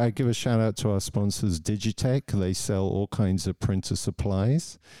to say I give a shout out to our sponsors, Digitech. They sell all kinds of printer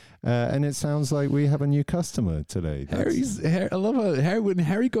supplies. And it sounds like we have a new customer today. I love how when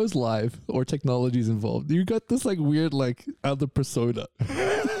Harry goes live or technology is involved, you got this like weird like other persona.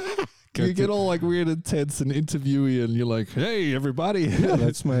 You get all like weird, intense, and interviewee, and you're like, "Hey, everybody!" Yeah,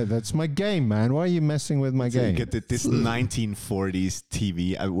 that's my game, man. Why are you messing with my So you game? get this 1940s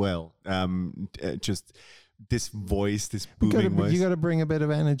TV. Just this voice, this booming voice. You got to bring a bit of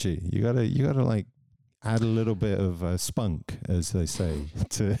energy. You got to like add a little bit of spunk, as they say.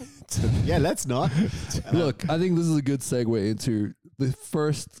 Yeah, let's not. Look, I think this is a good segue into the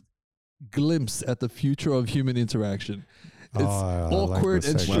first glimpse at the future of human interaction. It's I like awkward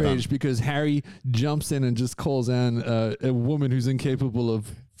this and segue. strange because Harry jumps in and just calls Anne a woman who's incapable of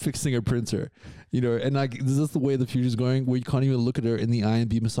fixing a printer, and like this is the way the future is going, where you can't even look at her in the eye and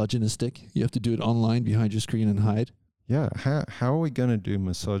be misogynistic. You have to do it online behind your screen and hide. Yeah, how are we going to do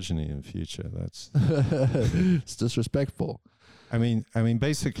misogyny in future? That's It's disrespectful. I mean,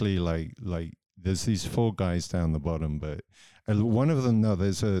 basically, like there's these four guys down the bottom, but one of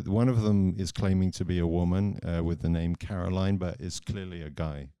them is claiming to be a woman with the name Caroline, but is clearly a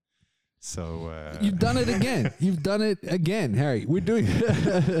guy. So You've done it again. You've done it again, Harry. We're doing.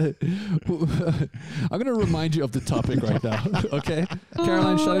 I'm going to remind you of the topic right now. Okay,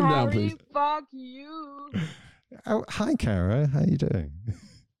 Caroline, shut him down, please. Fuck you. oh, hi, Cara. How you doing?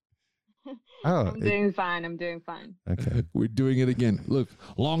 I'm doing fine. I'm doing fine. Okay. We're doing it again. Look,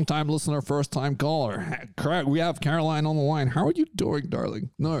 long time listener, first time caller. We have Caroline on the line. How are you doing,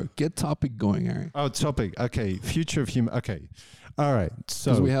 darling? No, get topic going, Harry. Oh, topic. Okay, future of human. Okay, all right. Because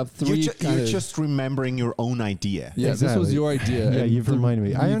So we have three. You're just remembering your own idea. Yeah, this was Exactly. your idea. Yeah, and you've reminded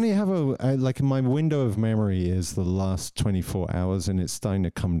me. I we've- only have like my window of memory is the last 24 hours, and it's starting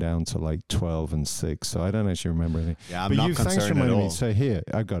to come down to like 12 and 6. So I don't actually remember anything. Yeah, I'm But not you thanks for concerned at reminding me. all. So here,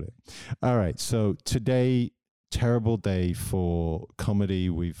 I got it. All right. So today, terrible day for comedy.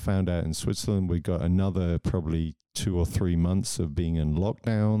 We found out in Switzerland we got another probably 2 or 3 months of being in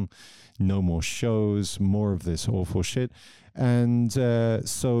lockdown. No more shows. More of this awful shit. And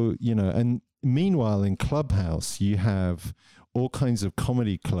so and meanwhile in Clubhouse you have all kinds of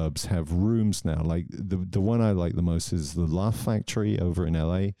comedy clubs have rooms now. Like the one I like the most is the Laugh Factory over in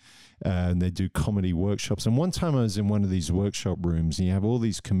LA. And they do comedy workshops. And one time I was in one of these workshop rooms and you have all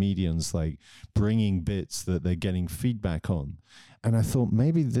these comedians like bringing bits that they're getting feedback on. And I thought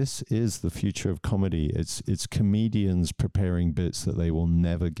maybe this is the future of comedy. It's comedians preparing bits that they will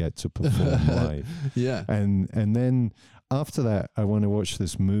never get to perform live. Yeah. And then after that, I want to watch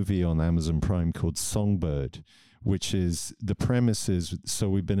this movie on Amazon Prime called Songbird, which is, the premise is, so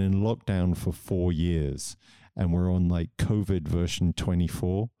we've been in lockdown for 4 years and we're on like COVID version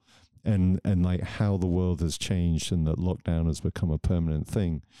 24 and like how the world has changed and that lockdown has become a permanent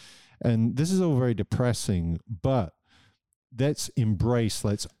thing. And this is all very depressing, but let's embrace,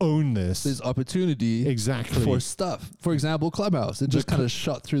 let's own this. There's opportunity exactly for stuff. For example, Clubhouse. It just kind of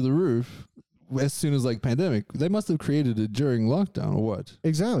shot through the roof as soon as like pandemic. They must have created it during lockdown or what?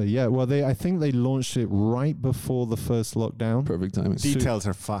 Exactly. Yeah. Well, I think they launched it right before the first lockdown. Perfect timing. Details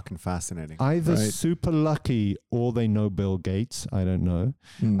are fucking fascinating. Either super lucky or they know Bill Gates. I don't know.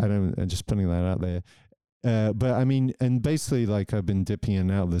 I'm just putting that out there. But I mean, and basically, like I've been dipping in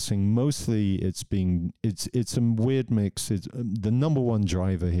and out of this thing. Mostly, it's a weird mix. It's the number one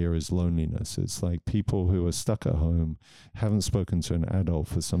driver here is loneliness. It's like people who are stuck at home, haven't spoken to an adult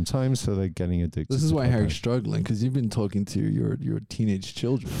for some time, so they're getting addicted. This is to why Clubhouse. Harry's struggling, because you've been talking to your teenage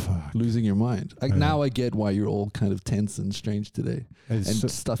children, losing your mind. Like now, I get why you're all kind of tense and strange today, and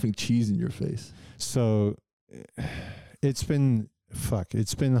stuffing cheese in your face. So, it's been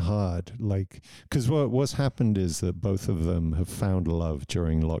hard, like, because what's happened is that both of them have found love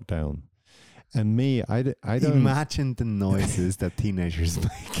during lockdown, and me, I don't imagine the noises that teenagers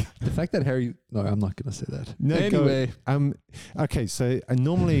make. The fact that Harry, no, I'm not gonna say that. No, anyway, okay. So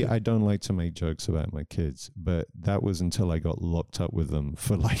normally I don't like to make jokes about my kids, but that was until I got locked up with them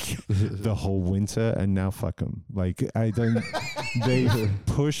for like the whole winter, and now fuck them. Like I don't. They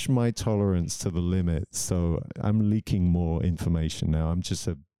push my tolerance to the limit, so I'm leaking more information now. I'm just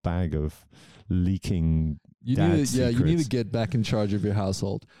a bag of leaking. You need to get back in charge of your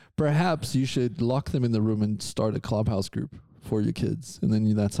household. Perhaps you should lock them in the room and start a Clubhouse group for your kids, and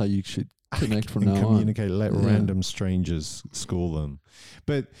then that's how you should connect from now on. Communicate. Let random strangers school them.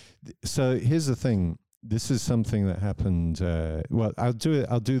 But so here's the thing. This is something that happened. Well, I'll do it.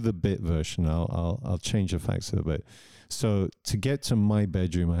 I'll do the bit version. I'll change the facts a little bit. So to get to my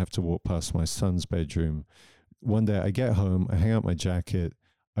bedroom, I have to walk past my son's bedroom. One day I get home, I hang up my jacket,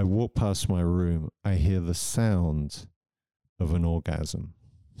 I walk past my room, I hear the sound of an orgasm.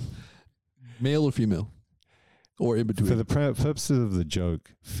 Male or female? Or in between? For the purposes of the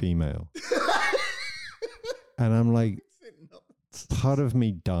joke, female. And I'm like, part of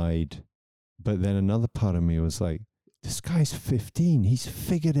me died, but then another part of me was like, this guy's 15. He's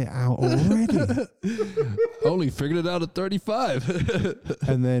figured it out already. Only figured it out at 35.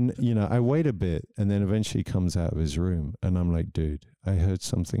 And then, I wait a bit, and then eventually he comes out of his room, and I'm like, dude, I heard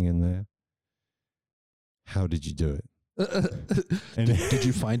something in there. How did you do it? Did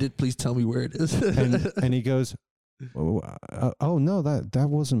you find it? Please tell me where it is. and he goes, oh no, that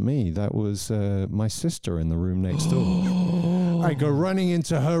wasn't me. That was my sister in the room next door. I go running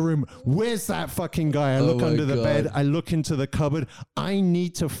into her room. Where's that fucking guy? I look under the bed. I look into the cupboard. I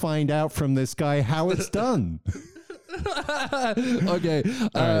need to find out from this guy how it's done. Okay,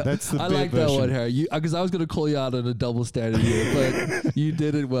 that's the I bit like version. that one, Harry. Because I was going to call you out on a double standard here, but you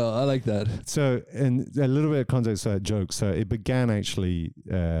did it well. I like that. So, and a little bit of context to that joke. So it began actually,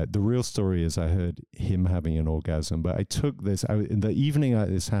 the real story is I heard him having an orgasm, but I took this, in the evening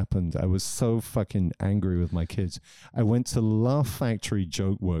this happened, I was so fucking angry with my kids. I went to Laugh Factory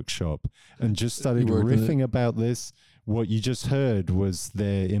Joke Workshop and just started riffing about this. What you just heard was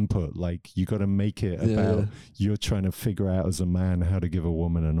their input. Like, you got to make it about you're trying to figure out as a man how to give a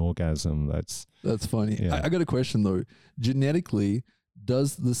woman an orgasm. That's funny. Yeah. I got a question though. Genetically,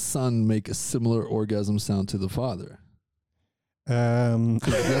 does the son make a similar orgasm sound to the father?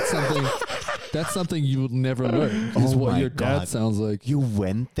 That's something you will never learn. Is what your dad sounds like. You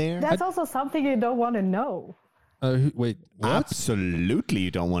went there? That's also something you don't want to know. Wait, what? Absolutely, you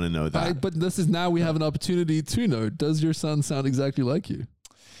don't want to know that. But this is now we have an opportunity to know. Does your son sound exactly like you?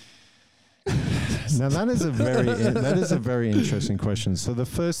 Now that is a very interesting question. So the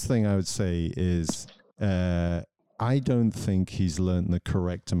first thing I would say is I don't think he's learned the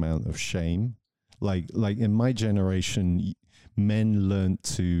correct amount of shame. Like in my generation, men learned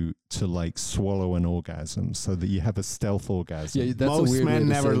to like swallow an orgasm so that you have a stealth orgasm. Yeah, that's most men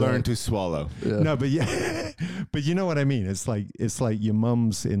never learn to swallow. Yeah. No, but but you know what I mean. It's like your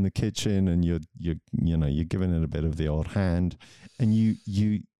mum's in the kitchen and you're giving it a bit of the old hand, and you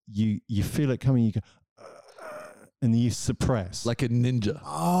feel it coming. You go, and you suppress like a ninja.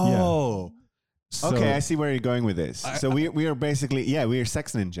 Oh. Yeah. So, okay, I see where you're going with this. So we are basically, we are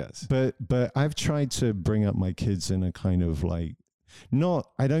sex ninjas. But I've tried to bring up my kids in a kind of like,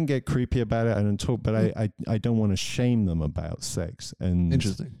 I don't get creepy about it. I don't talk, but I don't want to shame them about sex. And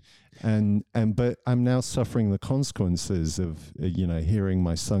Interesting. But I'm now suffering the consequences of hearing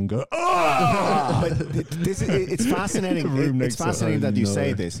my son go, oh! But it's fascinating. It's fascinating that you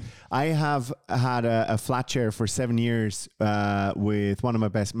say this. I have had a flat share for 7 years with one of my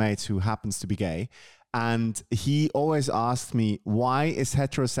best mates who happens to be gay. And he always asked me, why is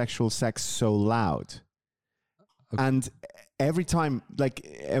heterosexual sex so loud? Okay. And every time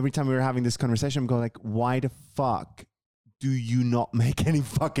we were having this conversation, I'm going like, why the fuck do you not make any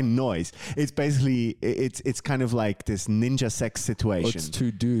fucking noise? It's basically, it's kind of like this ninja sex situation. It's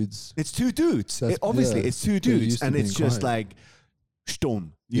two dudes. It's two dudes. It's two dudes. And it's just like,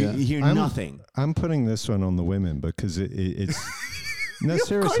 stom. You hear nothing. I'm putting this one on the women because it's... No,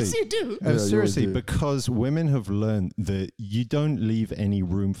 seriously. Of course you do. Seriously, because women have learned that you don't leave any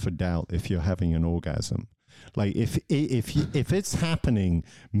room for doubt if you're having an orgasm. Like if it's happening,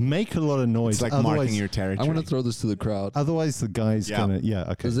 make a lot of noise. It's like marking your territory. I want to throw this to the crowd. Otherwise, the guy's gonna.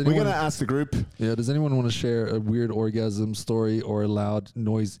 Yeah, okay. We're gonna ask the group. Yeah. Does anyone want to share a weird orgasm story or a loud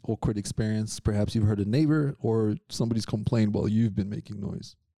noise, awkward experience? Perhaps you've heard a neighbor or somebody's complained while you've been making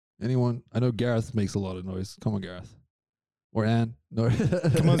noise. Anyone? I know Gareth makes a lot of noise. Come on, Gareth. Or Anne. No.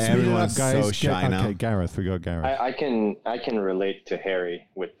 Come on, everyone's guys. So shy now. Okay, Gareth. We got Gareth. I can relate to Harry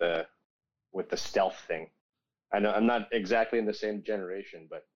with the stealth thing. I know I'm not exactly in the same generation,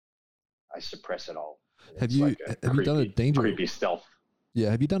 but I suppress it all. Have you done a danger creepy stealth?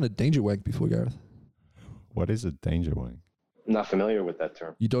 Yeah, have you done a danger wank before, Gareth? What is a danger wank? I'm not familiar with that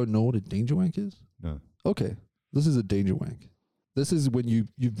term. You don't know what a danger wank is? No. Okay, this is a danger wank. This is when you've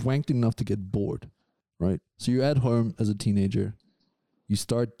wanked enough to get bored, right? So you're at home as a teenager, you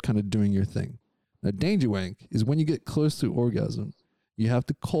start kind of doing your thing. Now, danger wank is when you get close to orgasm, you have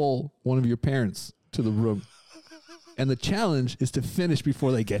to call one of your parents to the room. And the challenge is to finish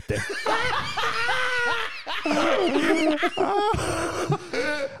before they get there.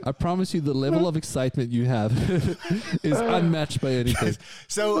 I promise you the level of excitement you have is unmatched by anything.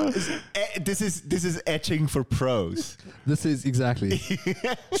 So this is etching for pros. This is exactly the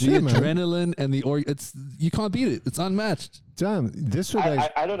adrenaline and you can't beat it. It's unmatched. Damn, this would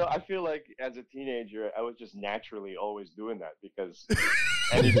I don't know. I feel like as a teenager, I was just naturally always doing that because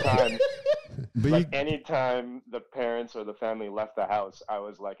anytime the parents or the family left the house, I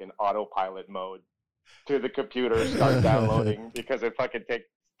was like in autopilot mode to the computer, start downloading because it fucking take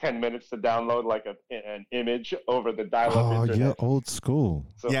 10 minutes to download like an image over the dial-up internet. You're old school.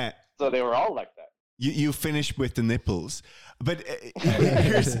 So they were all like that. You finished with the nipples, but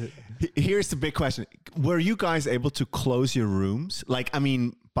here's the big question: were you guys able to close your rooms? Like, I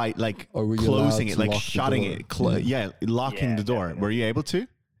mean, by like closing it, like shutting it, locking the door. Definitely. Were you able to?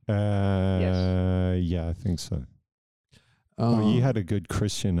 Yes. Yeah, I think so. You had a good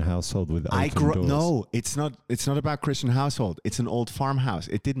Christian household with open doors. No, it's not. It's not about Christian household. It's an old farmhouse.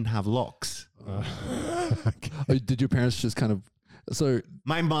 It didn't have locks. Did your parents just kind of? So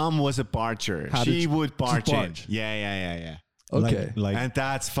my mom was a barger. She would barge in. Yeah. Okay. Like, and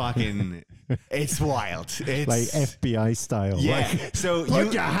that's fucking, it's wild. It's like FBI style. Yeah. Like, So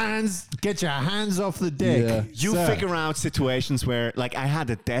get your hands off the dick. Yeah. You figure out situations where, like, I had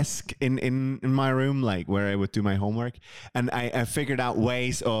a desk in my room, like where I would do my homework, and I figured out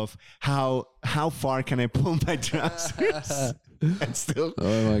ways of how far can I pull my trousers. And still,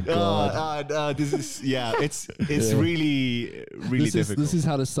 oh my god! This is it's really difficult. This is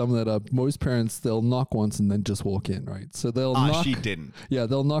how to sum that up. Most parents, they'll knock once and then just walk in, right? So they'll knock. She didn't. Yeah,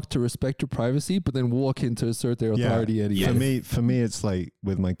 they'll knock to respect your privacy, but then walk in to assert their authority anyway. For me, it's like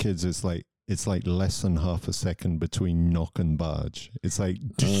with my kids, it's like less than half a second between knock and barge. It's like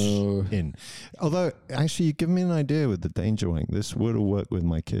in. Although, actually, you give me an idea with the danger wank. This would have worked with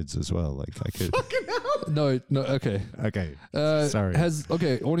my kids as well. Like I could. Fucking hell. No. Okay. Sorry.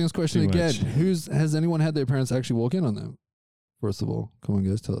 Audience question Too again. much. Has anyone had their parents actually walk in on them? First of all, come on,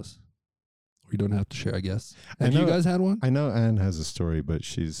 guys, tell us. We don't have to share, I guess. Have you guys had one? I know Anne has a story, but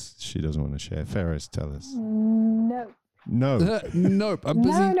she doesn't want to share. Ferris, tell us. No. Nope. I'm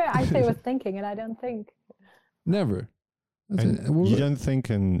busy. No. I actually was thinking, and I don't think. Never. You don't think,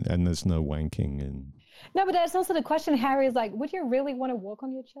 and there's no wanking and. No, but that's also the question. Harry is like, would you really want to walk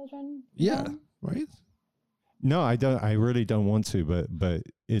on your children? Yeah. Right. No, I don't. I really don't want to. But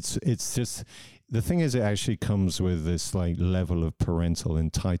it's just the thing is, it actually comes with this like level of parental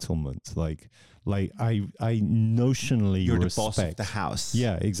entitlement. Like I notionally You're respect the boss of the house.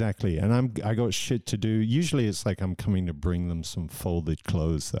 Yeah, exactly. And I got shit to do. Usually, it's like I'm coming to bring them some folded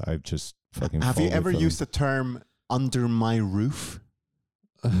clothes that I've just fucking. Have you ever used them. the term "under my roof"?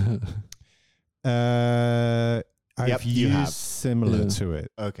 I've used similar to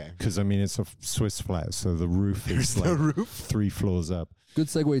it. Okay. Because I mean, it's a Swiss flat, so the roof is There's no like roof. 3 floors up. Good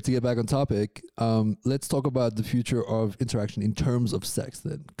segue to get back on topic. Let's talk about the future of interaction in terms of sex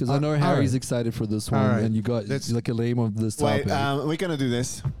then. Because I know Harry's excited for this one, and you got like a name of this topic. Wait, we're going to do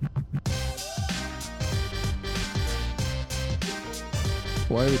this.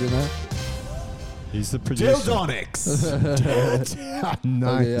 Why are we doing that? He's the producer. Dildonics.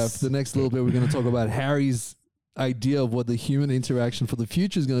 Nice. Okay, for the next little bit, we're going to talk about Harry's idea of what the human interaction for the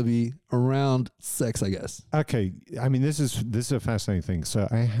future is going to be around sex, I guess. Okay, I mean, this is a fascinating thing. So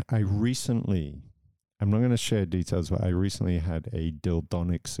I recently, I'm not going to share details, but I recently had a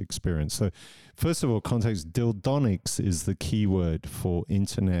dildonics experience. So first of all, context, dildonics is the keyword for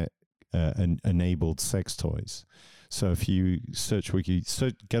internet enabled sex toys. So if you get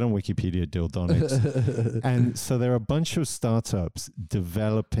on Wikipedia, dildonics. And so there are a bunch of startups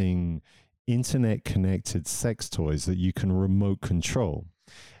developing internet connected sex toys that you can remote control.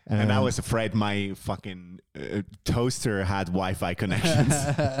 And I was afraid my fucking toaster had Wi-Fi connections.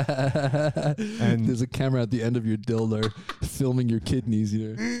 And there's a camera at the end of your dildo filming your kidneys, you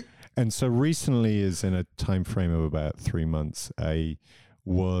know. And so recently, is in a time frame of about 3 months, I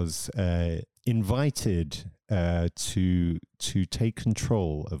was invited to take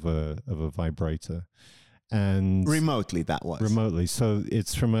control of a vibrator, and remotely. That was remotely. So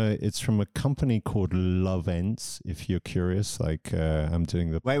it's from a company called Love Ends. If you're curious, like I'm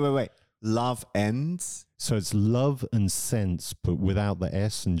doing the wait. Love Ends. So it's Love and Sense, but without the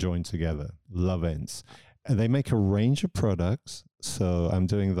S and joined together. Love Ends. And they make a range of products. So I'm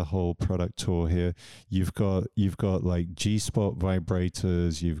doing the whole product tour here. You've got like G-spot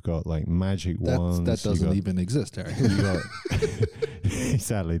vibrators. You've got like magic wands. That doesn't even exist, Harry.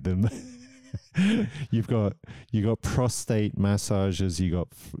 Exactly. You've got prostate massages. You got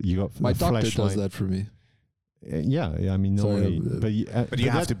my doctor fleshlight. does that for me. Yeah, I mean, normally, but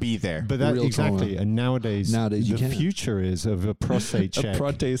you have to be there. But that Real exactly, trauma. and nowadays you the can. future is of a prostate check.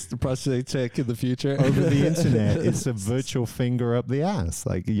 The prostate check in the future Over the internet. It's a virtual finger up the ass.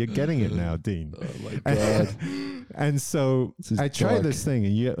 Like, you're getting it now, Dean. Oh my God. And so I tried this thing,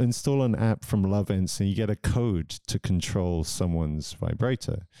 and you install an app from Love Ends, and you get a code to control someone's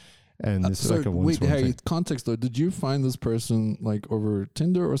vibrator. And this is like a wait, Harry, thing. context though. Did you find this person like over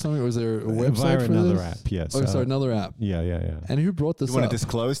Tinder or something? Or was there a website via for another this? app? Yes. Oh, sorry, another app. Yeah. And who brought this You want up? to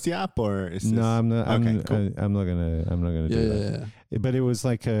disclose the app, or is this? No, I'm not. Okay, cool. I'm not gonna do that. Yeah. But it was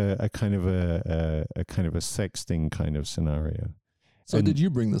like a kind of a sexting kind of scenario. So And did you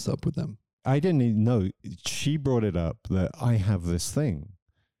bring this up with them? I didn't even know. She brought it up that I have this thing.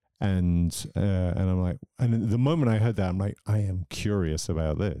 And I'm like, and the moment I heard that, I'm like, I am curious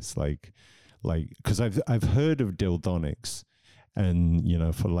about this. Like, because I've heard of dildonics, and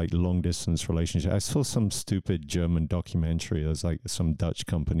for like long distance relationship. I saw some stupid German documentary. There's like some Dutch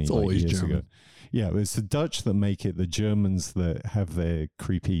company years ago. Yeah, it's the Dutch that make it. The Germans that have their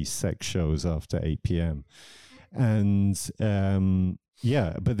creepy sex shows after 8 p.m. And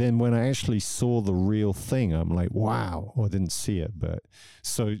but then when I actually saw the real thing, I'm like, wow. I didn't see it, but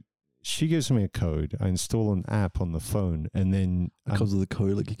so. She gives me a code. I install an app on the phone, and then It comes with a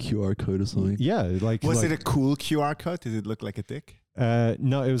code, like a QR code or something. Yeah, Was it a cool QR code? Did it look like a dick?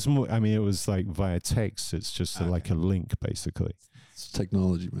 No, it was more. I mean, it was like via text. It's just like a link, basically. It's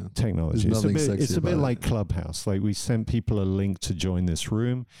technology, man. Technology. There's nothing sexy it's a bit about like Clubhouse. Like, we sent people a link to join this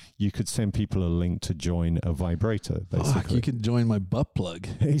room. You could send people a link to join a vibrator. Basically, Fuck, you can join my butt plug.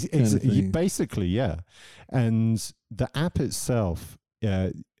 Basically, yeah. And the app itself.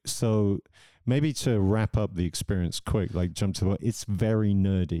 So maybe to wrap up the experience quick, like jump to it's very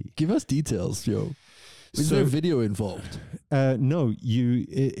nerdy. Give us details, yo. Is there video involved? No,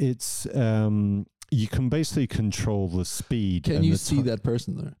 it's you can basically control the speed. Can you see that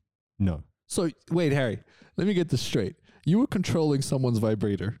person there? No. So wait, Harry, let me get this straight. You were controlling someone's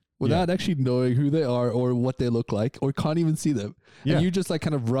vibrator without actually knowing who they are or what they look like, or can't even see them. Yeah. And you just like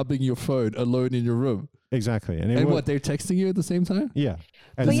kind of rubbing your phone alone in your room. Exactly. And what, they're texting you at the same time? Yeah.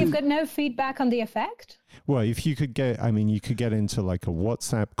 But you've got no feedback on the effect? Well, if you could you could get into like a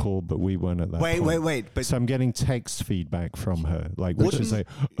WhatsApp call, but we weren't at that point. Wait. But so I'm getting text feedback from her, which is like,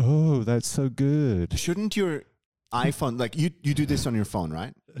 oh, that's so good. Shouldn't your iPhone, like you do this on your phone,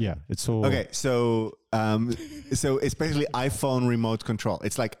 right? Yeah, it's all... Okay, so it's basically iPhone remote control.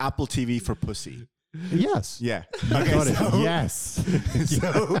 It's like Apple TV for pussy. Yes. Yeah. Okay, got it. Yes.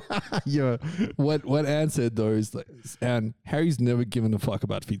 So yeah. What Anne said though is like, and Harry's never given a fuck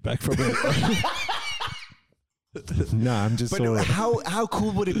about feedback from it. No, I'm just. But how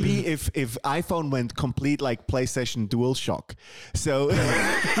cool would it be if iPhone went complete like PlayStation DualShock? So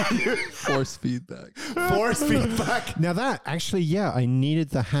Force feedback. Force feedback. Now that actually, yeah, I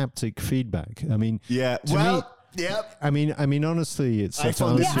needed the haptic feedback. I mean, Yeah. to Well. me- Yep. I mean, honestly, it's such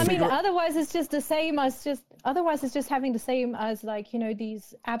iPhone an is Yeah, I mean, figure- otherwise it's just the same as otherwise it's just having the same as like, you know,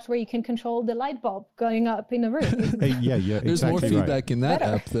 these apps where you can control the light bulb going up in the room. yeah, There's exactly more right. feedback in that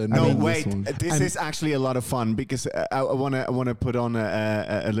Better. app than No, in wait. this one. This is actually a lot of fun because I want to put on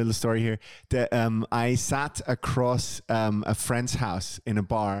a little story here. I sat across a friend's house in a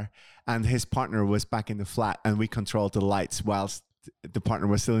bar, and his partner was back in the flat, and we controlled the lights whilst the partner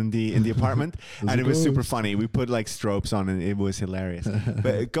was still in the apartment, and it was super funny. We put like strobes on, and it was hilarious.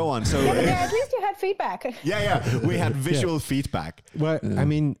 But go on. So Yeah, but at least you had feedback. yeah, we had visual feedback. Well, I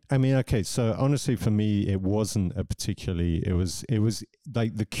mean, okay. So honestly, for me, it wasn't a particularly. It was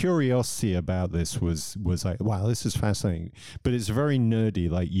like the curiosity about this was like, wow, this is fascinating. But it's very nerdy.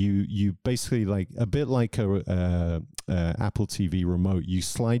 Like you basically like a bit like a Apple TV remote. You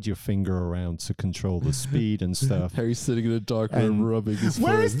slide your finger around to control the speed and stuff. Harry's sitting in a dark room rubbing his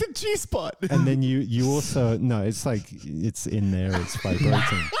Where phone. is the G spot? And then you also no, it's like it's in there. It's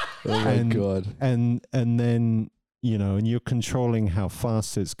vibrating. Oh my God. And then you know, and you're controlling how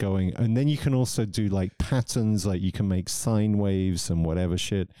fast it's going, and then you can also do like patterns, like you can make sine waves and whatever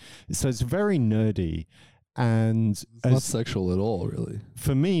shit. So it's very nerdy, and It's not sexual at all, really.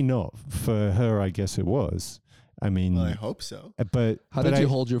 for me, not for her. I guess it was. I mean, Well, I hope so. but How but did you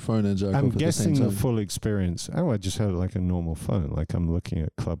hold your phone and jack I'm off at the same guessing the time? full experience. Oh, I just had it like a normal phone, like I'm looking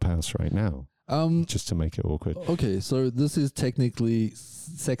at Clubhouse right now, just to make it awkward. Okay, so this is technically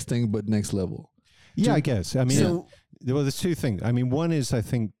sexting, but next level. Yeah, I guess. I mean, So- well, there's two things. I mean, one is I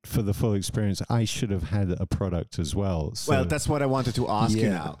think for the full experience, I should have had a product as well. So, Well, that's what I wanted to ask you Yeah.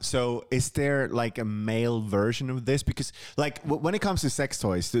 now. So, is there like a male version of this? Because, like, when it comes to sex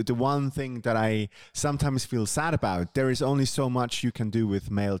toys, the one thing that I sometimes feel sad about, there is only so much you can do with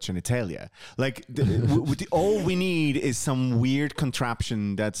male genitalia. Like, all we need is some weird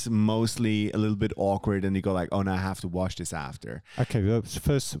contraption that's mostly a little bit awkward, and you go like, "Oh, no, I have to wash this after." okay. Well,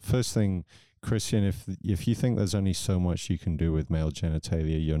 first thing, Christian, if you think there's only so much you can do with male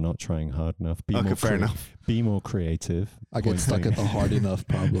genitalia, you're not trying hard enough. Be Okay, more fair enough. Be more creative. I get Point stuck blank. at the hard enough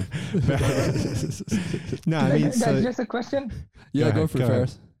problem. No, I mean, Guys, so just a question. Yeah, Go go for ahead, it, go ahead.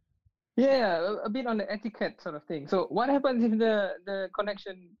 Ferris. Yeah, a bit on the etiquette sort of thing. So, what happens if the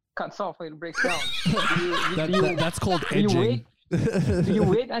connection cuts off or it breaks down? That's called Do you edging. wait? Do you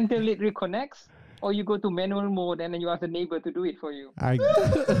wait until it reconnects, or you go to manual mode and then you ask the neighbor to do it for you?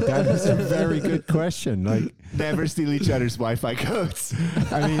 that is a very good question. Like, Never steal each other's Wi-Fi codes.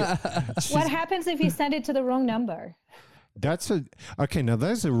 I mean, What happens if you send it to the wrong number? now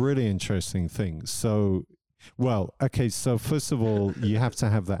that's a really interesting thing. So, well, okay, so first of all, you have to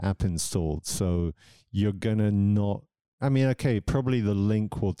have the app installed. So you're gonna not. I mean, okay, probably the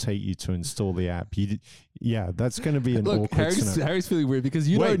link will take you to install the app. Yeah, that's going to be an Look, awkward scenario. Harry's feeling weird because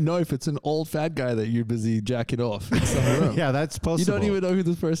you Wait. don't know if it's an old fat guy that you're busy jacking off in some room. Yeah, that's possible. You don't even know who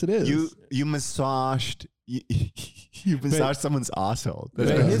this person is. You massaged someone's asshole. But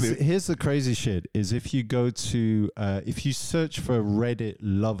here's the crazy shit: is if you go to if you search for Reddit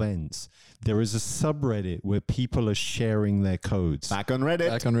love ends, there is a subreddit where people are sharing their codes. Back on Reddit.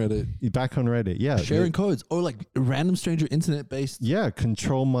 Back on Reddit, yeah, Sharing codes or like random stranger internet based. Yeah,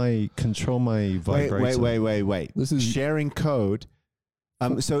 control my vibrator. Wait. This is sharing code.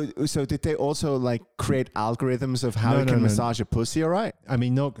 So did they also like create algorithms of how No, you no, can no. massage a pussy? All right. I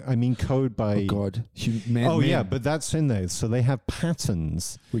mean code by. Oh God, Yeah, but that's in there. So they have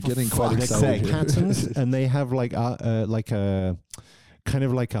patterns. we're getting quite fuck's excited. sake. here. Patterns, and they have like a kind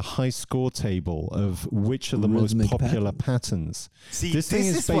of like a high score table of which are the most Rhythmic popular patterns. See, This this, thing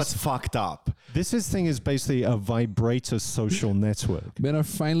is is what's fucked up. This thing is basically a vibrator social network. Men are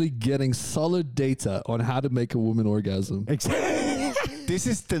finally getting solid data on how to make a woman orgasm. This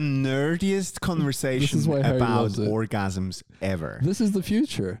is the nerdiest conversation why Harry about loves it. orgasms ever. This is the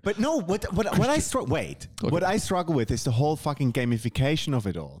future. But no, what I what I struggle with is the whole fucking gamification of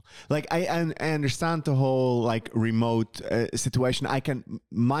it all. Like I understand the whole like remote situation.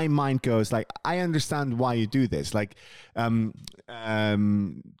 My mind goes like, I understand why you do this. Like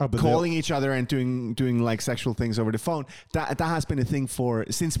calling each other and doing like sexual things over the phone. That has been a thing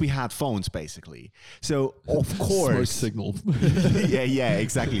since we had phones, basically. So of Smoke course, signal. yeah,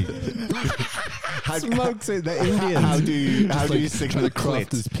 exactly. Smokes it, the Indians. How do you Trying signal to the craft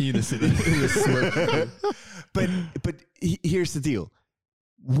clit? his penis in the smoke. But here's the deal.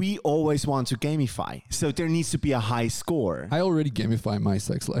 we always want to gamify. So there needs to be a high score. I already gamify my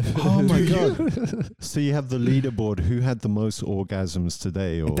sex life. Oh my God. So you have the leaderboard. Who had the most orgasms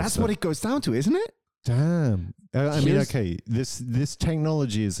today? Or That's what it goes down to, isn't it? Damn. I mean, okay, this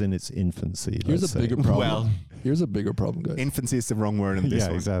technology is in its infancy. Here's let's a bigger say. problem. Well, here's a bigger problem, guys. infancy is the wrong word in this Yeah,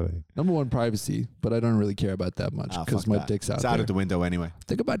 one. exactly. Number one, privacy, but I don't really care about that much because Fuck my that. dick's out It's there. out of the window anyway.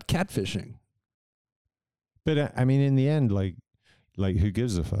 Think about catfishing. But I mean, in the end, like who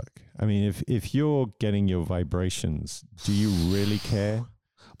gives a fuck? I mean, if you're getting your vibrations, do you really care?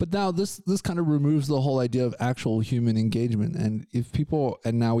 But now this kind of removes the whole idea of actual human engagement. And if people,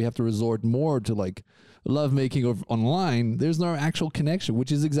 and now we have to resort more to like lovemaking of online, there's no actual connection,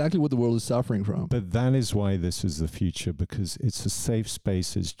 which is exactly what the world is suffering from. But that is why this is the future, because it's a safe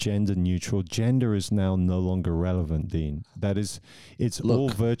space. It's gender neutral. Gender is now no longer relevant, Dean. That is, it's all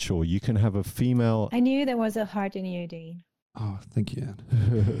virtual. You can have a female. I knew there was a heart in you, Dean. Oh, thank you,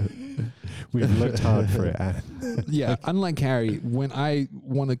 Anne. We've looked hard for it, Anne. Yeah, unlike Harry, when I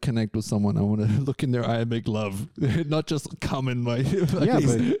want to connect with someone, I want to look in their eye and make love, not just come in my. Yeah,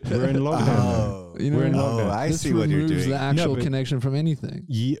 but we're in lockdown. You know, we're in lockdown. I this see what you're removes doing. the actual but- connection from anything.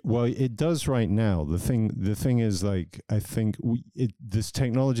 Yeah, well, it does right now. The thing is, like, I think this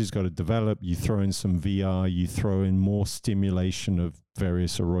technology's got to develop. You throw in some VR, you throw in more stimulation of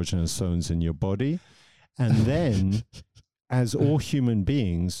various erogenous zones in your body, and then, as all human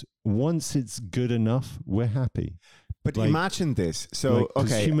beings, once it's good enough, we're happy. But Like- imagine this. So, Like,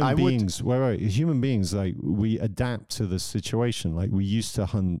 'cause okay, human I beings, human beings, like, we adapt to the situation. Like, we used to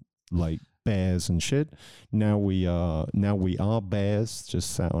hunt like bears and shit. Now we are bears,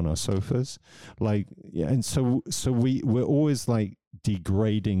 just sat on our sofas. Like, yeah, and so we're always like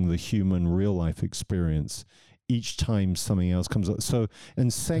degrading the human real life experience each time something else comes up. So,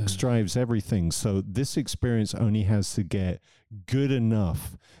 and sex drives everything. So this experience only has to get good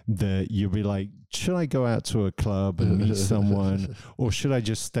enough that you'll be like, should I go out to a club and meet someone, or should I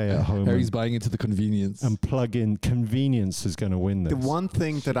just stay at home Harry's buying into the convenience. and plug in? Convenience is going to win this. The one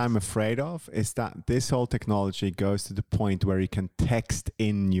thing that I'm afraid of is that this whole technology goes to the point where you can text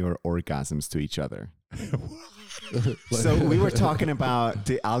in your orgasms to each other. So we were talking about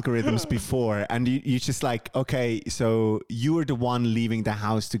the algorithms before, and you just like, okay, so you were the one leaving the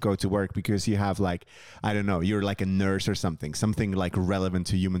house to go to work because you have like, I don't know, you're like a nurse or something like relevant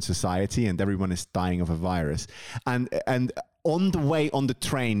to human society, and everyone is dying of a virus. And on the way on the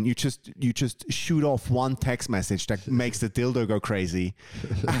train, you just shoot off one text message that makes the dildo go crazy,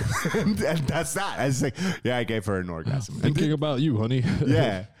 and that's that. It's like, yeah, I gave her an orgasm. Thinking about you, honey.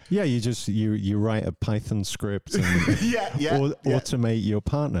 Yeah. Yeah, you write a Python script and automate your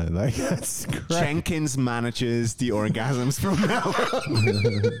partner. Like, that's great. Jenkins manages the orgasms from now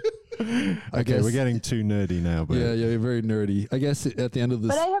on. Okay, we're getting too nerdy now, but Yeah, you're very nerdy. I guess at the end of this,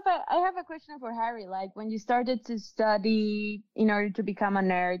 But I have a question for Harry. Like, when you started to study in order to become a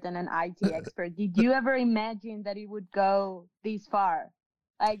nerd and an IT expert, did you ever imagine that it would go this far?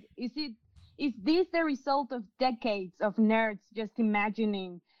 Like, is this the result of decades of nerds just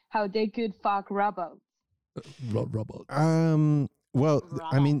imagining how they could fuck robots? robots. well,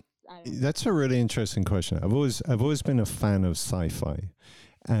 I mean, I don't know. that's a really interesting question. I've always been a fan of sci-fi,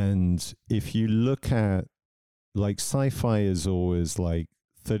 and if you look at like sci-fi is always like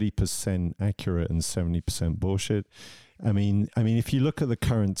 30% accurate and 70% bullshit. I mean, if you look at the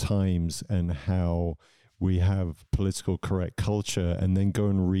current times and how we have political correct culture, and then go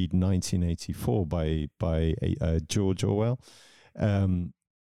and read 1984 by George Orwell,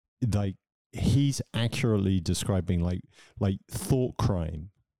 like he's accurately describing like thought crime.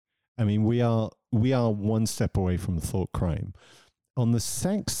 I mean, we are one step away from thought crime. On the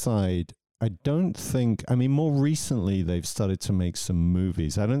sex side, I don't think, I mean, more recently they've started to make some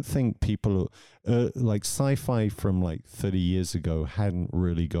movies. I don't think people like sci-fi from like 30 years ago hadn't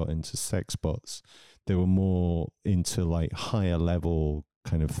really got into sex bots. They were more into like higher level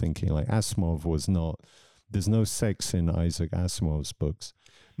kind of thinking. Like Asimov was not, there's no sex in Isaac Asimov's books.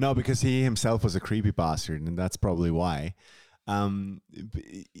 No, because he himself was a creepy bastard, and that's probably why.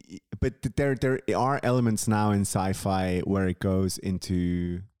 But there are elements now in sci-fi where it goes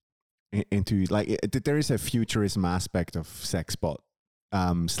into like there is a futurism aspect of sex bot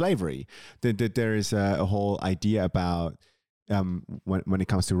slavery. There is a whole idea about when it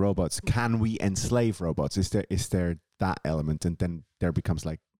comes to robots, can we enslave robots? Is there that element, and then there becomes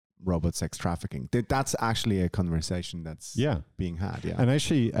like robot sex trafficking. That's actually a conversation that's being had. Yeah. And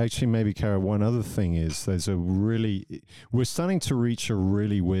actually maybe, Kara, one other thing is we're starting to reach a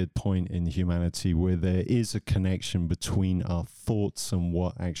really weird point in humanity where there is a connection between our thoughts and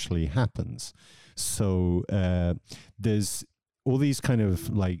what actually happens. So there's all these kind of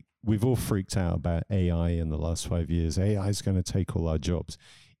like, we've all freaked out about AI in the last 5 years. AI is going to take all our jobs.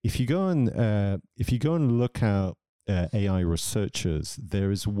 If you go and look at AI researchers,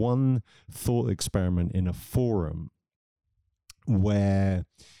 there is one thought experiment in a forum where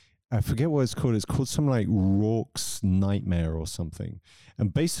I forget what it's called. It's called something like Rourke's Nightmare or something.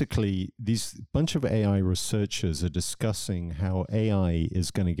 And basically, these bunch of AI researchers are discussing how AI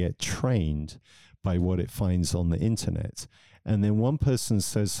is going to get trained by what it finds on the internet. And then one person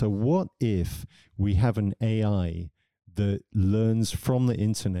says, so what if we have an AI that learns from the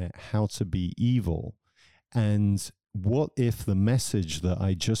internet how to be evil? And what if the message that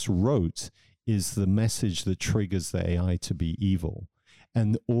I just wrote is the message that triggers the AI to be evil?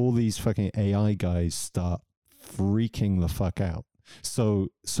 And all these fucking AI guys start freaking the fuck out. So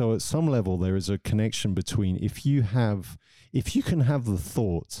at some level, there is a connection between if you can have the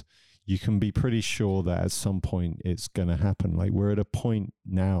thought, you can be pretty sure that at some point it's going to happen. Like we're at a point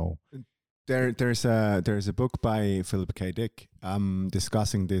now. There's a book by Philip K. Dick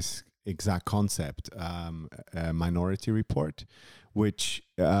discussing this exact concept, Minority Report, which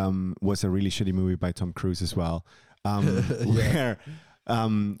was a really shitty movie by Tom Cruise as well, where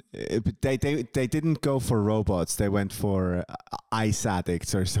they didn't go for robots, they went for ice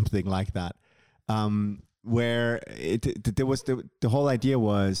addicts or something like that, where there was the whole idea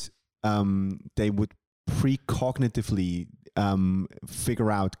was they would precognitively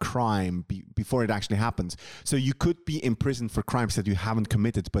figure out crime before it actually happens. So you could be imprisoned for crimes that you haven't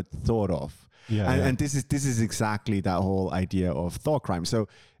committed but thought of. And this is exactly that whole idea of thought crime. So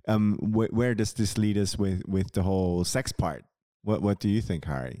where does this lead us with the whole sex part? What do you think,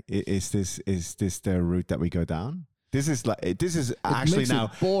 Harry? Is this the route that we go down? This is actually now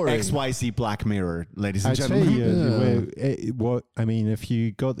XYZ Black Mirror, ladies and gentlemen. If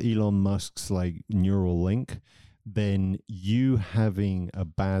you got Elon Musk's like neural link, then you having a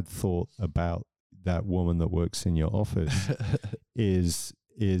bad thought about that woman that works in your office is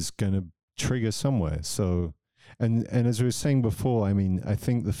going to trigger somewhere. So, and as we were saying before, I mean, I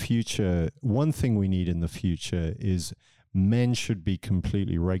think the future, one thing we need in the future is men should be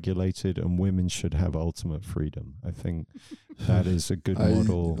completely regulated and women should have ultimate freedom. I think that is a good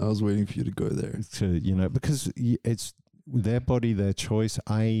model. I was waiting for you to go there. Because it's their body, their choice.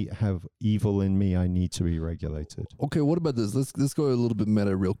 I have evil in me. I need to be regulated. Okay, what about this? Let's go a little bit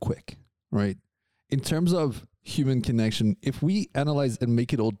meta real quick, right? In terms of human connection, if we analyze and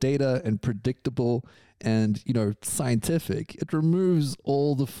make it all data and predictable and, scientific, it removes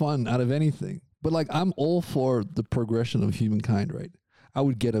all the fun out of anything. But like, I'm all for the progression of humankind, right? I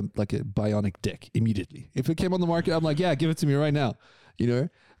would get a bionic dick immediately. If it came on the market, I'm like, yeah, give it to me right now,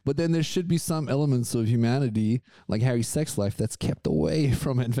 But then there should be some elements of humanity, like Harry's sex life, that's kept away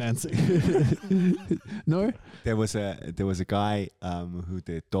from advancing. No? There was a guy who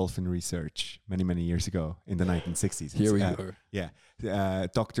did dolphin research many years ago in the 1960s. Here we go. Yeah,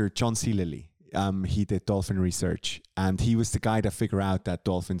 Dr. John C. Lilly. He did dolphin research, and he was the guy that figured out that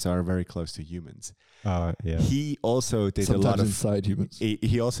dolphins are very close to humans. Yeah. He also did sometimes a lot of inside humans.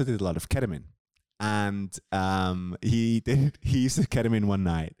 He also did a lot of ketamine, and he used the ketamine one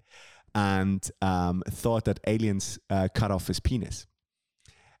night and thought that aliens cut off his penis,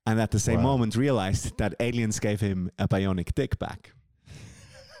 and at the same moment realized that aliens gave him a bionic dick back.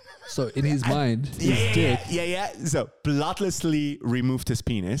 So in his mind, his dick. So bloodlessly removed his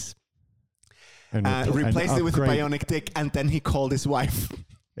penis. And replaced it with a bionic dick, and then he called his wife.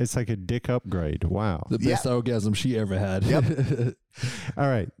 It's like a dick upgrade. Wow. The best orgasm she ever had. Yep. All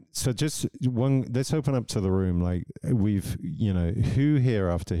right. So just let's open up to the room. Like who here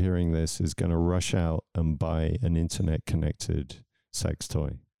after hearing this is going to rush out and buy an internet connected sex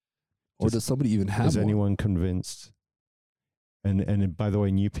toy? Or does somebody even have one? Is anyone convinced? And by the way,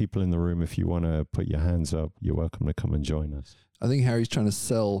 new people in the room, if you want to put your hands up, you're welcome to come and join us. I think Harry's trying to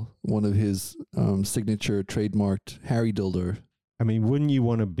sell one of his signature trademarked Harry dildo. I mean, wouldn't you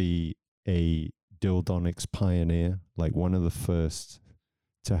want to be a dildonics pioneer, like one of the first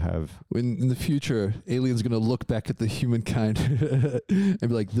to have? When in the future, aliens going to look back at the humankind and be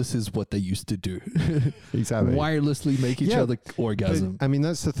like, "This is what they used to do." Exactly. Wirelessly make each other orgasm. But, I mean,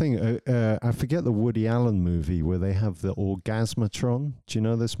 that's the thing. I forget the Woody Allen movie where they have the orgasmatron. Do you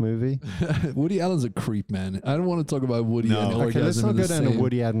know this movie? Woody Allen's a creep, man. I don't want to talk about Woody and orgasm. Okay, let's not go down to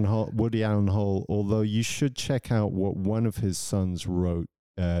Woody Allen hole. Although you should check out what one of his sons wrote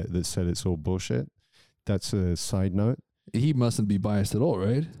that said it's all bullshit. That's a side note. He mustn't be biased at all,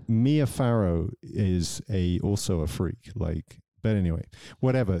 right? Mia Farrow is also a freak. Like, But anyway,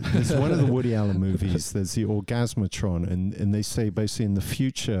 whatever. There's one of the Woody Allen movies, there's the Orgasmatron, and they say basically in the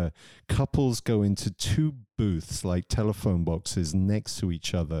future, couples go into 2 booths, like telephone boxes, next to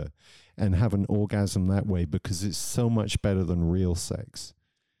each other and have an orgasm that way because it's so much better than real sex.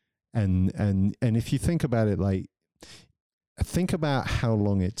 And if you think about it, like, think about how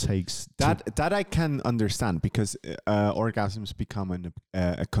long it takes. That I can understand because orgasms become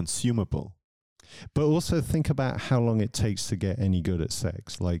a consumable. But also think about how long it takes to get any good at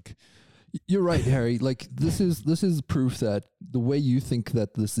sex. Like, you're right, Harry. Like, this is proof that the way you think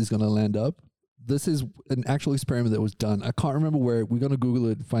that this is going to land up, this is an actual experiment that was done. I can't remember where. We're going to Google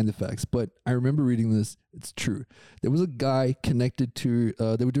it and find the facts. But I remember reading this. It's true. There was a guy connected to,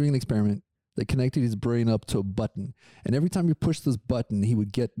 they were doing an experiment. They connected his brain up to a button. And every time you push this button, he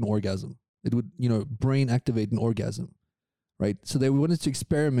would get an orgasm. It would, brain activate an orgasm. Right, so they wanted to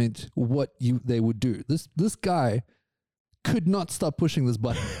experiment what they would do. This guy could not stop pushing this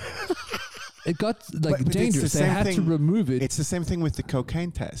button. It got but dangerous. They had to remove it. It's the same thing with the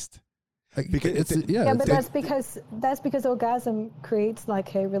cocaine test. But that's because orgasm creates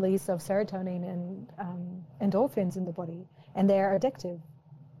like a release of serotonin and endorphins in the body, and they are addictive.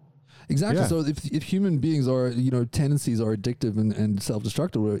 Exactly. Yeah. So if human beings are, tendencies are addictive and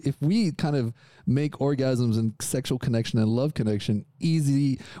self-destructive, if we kind of make orgasms and sexual connection and love connection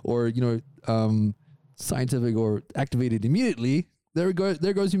easy or, scientific or activated immediately, there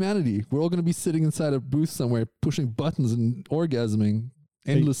goes humanity. We're all going to be sitting inside a booth somewhere pushing buttons and orgasming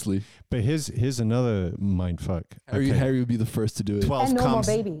endlessly. But here's another mindfuck. Harry would be the first to do it. 12 and no more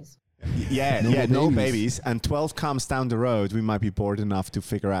babies. No babies. And 12 comes down the road, we might be bored enough to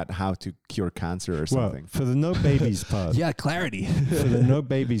figure out how to cure cancer or something. Well, for the no babies part. Yeah, clarity. For the no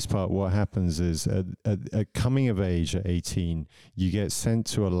babies part, what happens is at coming of age at 18, you get sent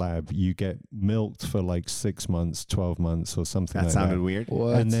to a lab, you get milked for like 6 months, 12 months or something like that. That sounded weird.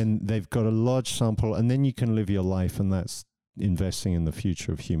 What? And then they've got a large sample, and then you can live your life, and that's investing in the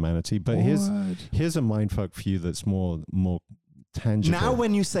future of humanity. But here's a mindfuck for you that's more tangible. Now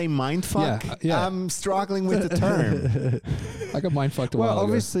when you say mindfuck, I'm struggling with the term. I got mindfucked a while ago.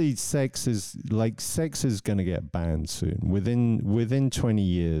 Obviously sex is going to get banned soon. Within 20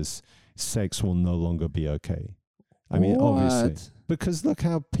 years, sex will no longer be okay. I mean, obviously. Because look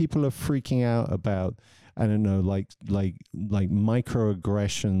how people are freaking out about, I don't know, like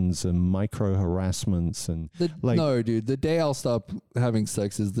microaggressions and micro harassments and no, dude, the day I'll stop having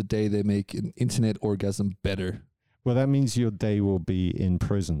sex is the day they make an internet orgasm better. Well, that means your day will be in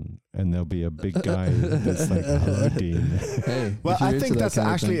prison, and there'll be a big guy that's like, hello, Dean. Hey, well, I think that's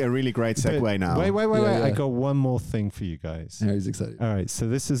actually a really great segue now. Wait. I got one more thing for you guys. Harry's excited. All right, so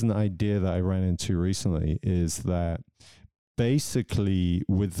this is an idea that I ran into recently, is that basically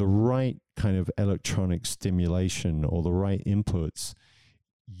with the right kind of electronic stimulation or the right inputs,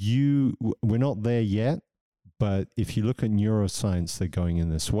 we're not there yet, but if you look at neuroscience, they're going in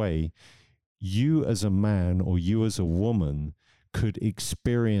this way. You as a man or you as a woman could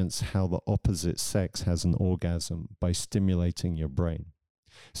experience how the opposite sex has an orgasm by stimulating your brain.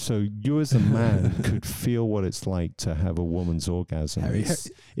 So you as a man could feel what it's like to have a woman's orgasm.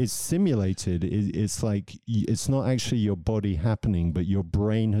 It's simulated. It's like, it's not actually your body happening, but your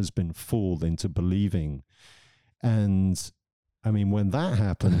brain has been fooled into believing. And I mean, when that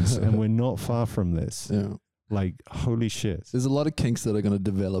happens, and we're not far from this, like, holy shit. There's a lot of kinks that are going to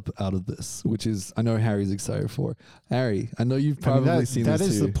develop out of this, which is, I know Harry's excited for. Harry, I know you've probably seen this too. That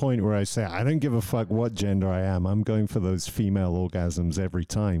is the point where I say, I don't give a fuck what gender I am. I'm going for those female orgasms every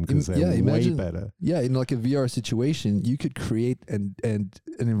time because they're way better. Yeah, in like a VR situation, you could create an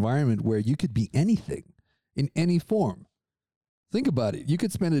environment where you could be anything in any form. Think about it. You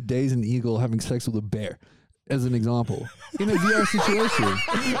could spend a day as an eagle having sex with a bear, as an example, in a VR situation.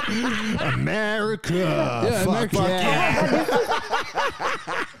 America. Yeah, fuck yeah.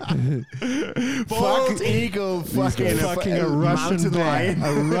 Bald eagle fucking a Russian bear.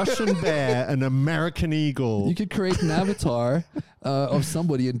 A Russian bear, an American eagle. You could create an avatar of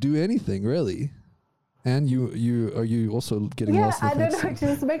somebody and do anything, really. And you also getting lost in the I don't know. It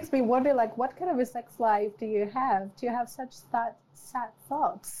just makes me wonder, like, what kind of a sex life do you have? Do you have such sad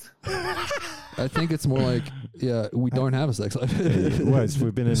thoughts? I think it's more like, we don't have a sex life.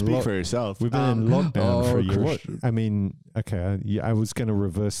 We've been in Speak for yourself. We've been in lockdown for a year. I mean, okay, I was going to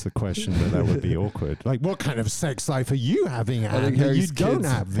reverse the question, but that would be awkward. Like, what kind of sex life are you having? I think you don't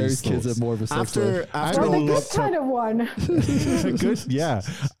have these Harry's kids have more of a sex life. After the good kind of one. Good, yeah.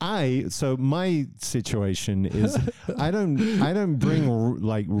 So my situation is, I don't bring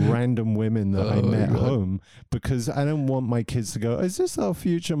like random women that I met home because I don't want my kids to go, go, is this our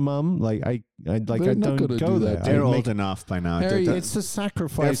future mum? Like I don't go there. They're old enough by now. Harry, it's a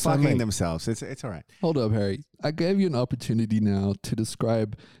sacrifice. They're fucking themselves. It's all right. Hold up, Harry. I gave you an opportunity now to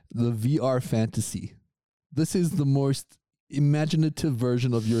describe the VR fantasy. This is the most imaginative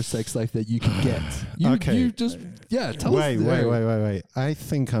version of your sex life that you can get. You just tell us. Wait. I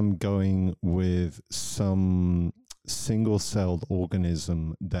think I'm going with some single-celled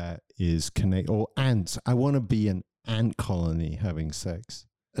organism that is or ants. I want to be an ant colony having sex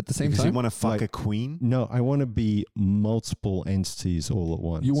at the same time. You want to fuck like, a queen? No, I want to be multiple entities all at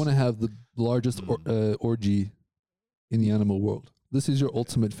once. You want to have the largest orgy in the animal world. This is your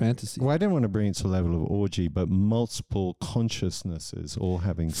ultimate fantasy. Well, I don't want to bring it to the level of orgy, but multiple consciousnesses all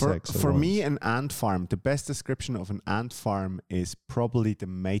having sex. For me, an ant farm, the best description of an ant farm is probably the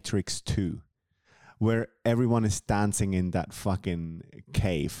Matrix 2, where everyone is dancing in that fucking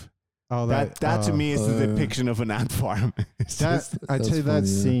cave. Oh, that to me is the depiction of an ant farm. I tell you, that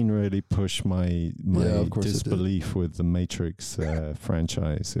scene really pushed my disbelief with the Matrix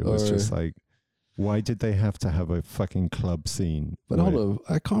franchise. It was just like, why did they have to have a fucking club scene? But hold on,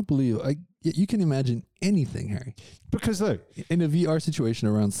 I can't believe you can imagine anything, Harry. Because look, in a VR situation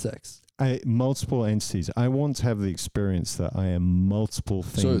around sex, multiple entities. I want to have the experience that I am multiple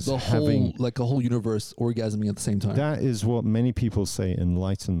things. So the whole, like a whole universe orgasming at the same time. That is what many people say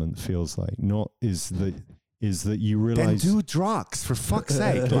enlightenment feels like. Is that you realize? Then do drugs, for fuck's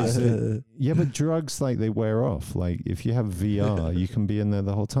sake. Yeah, but drugs, like, they wear off. Like, if you have VR, you can be in there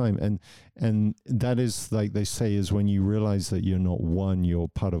the whole time. And that is, like they say, is when you realize that you're not one, you're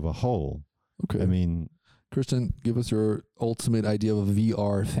part of a whole. Okay. I mean, Christian, give us your ultimate idea of a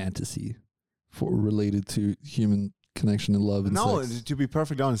VR fantasy related to human connection and love and sex. To be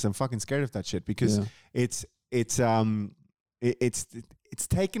perfectly honest, I'm fucking scared of that shit because it's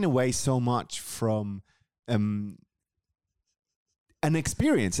taken away so much from an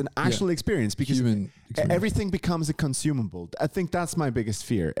experience, an actual experience, because everything becomes a consumable. I think that's my biggest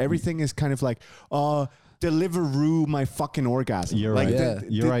fear. Everything is kind of like, Deliveroo my fucking orgasm. You're right.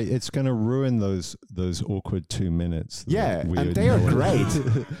 You're right. It's going to ruin those awkward 2 minutes. Yeah, and they are great.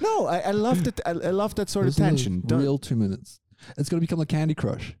 No, I love that. I love that sort of tension. Real 2 minutes. It's going to become like Candy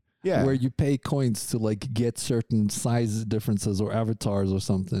Crush. Yeah, where you pay coins to like get certain size differences or avatars or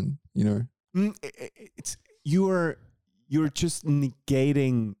something. You know. It's you're just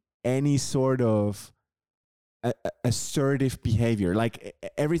negating any sort of assertive behavior. Like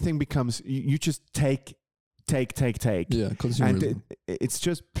everything becomes you just take. Yeah, consumerism. And it's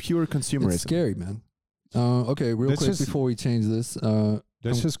just pure consumerism. It's scary, man. Okay, real quick before we change this,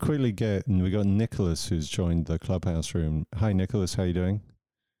 let's just quickly we got Nicholas who's joined the Clubhouse room. Hi, Nicholas. How you doing?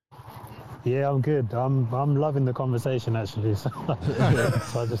 Yeah, I'm good. I'm loving the conversation actually. So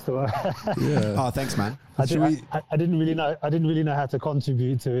I just thought. Oh, thanks, man. I didn't really know how to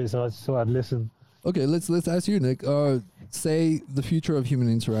contribute to it, so I just thought I'd listen. Okay, let's ask you, Nick. Say the future of human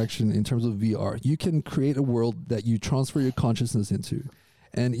interaction in terms of VR. You can create a world that you transfer your consciousness into,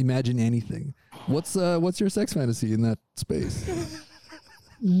 and imagine anything. What's your sex fantasy in that space?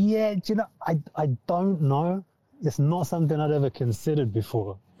 Yeah, do you know, I don't know. It's not something I'd ever considered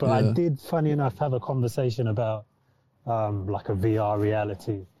before. But I did, funny enough, have a conversation about like a VR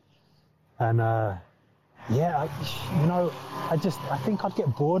reality. And I think I'd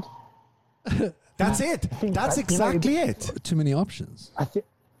get bored. That's it. That's exactly it. Too many options. I think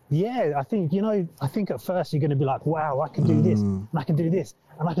at first you're going to be like, wow, I can do this, and I can do this,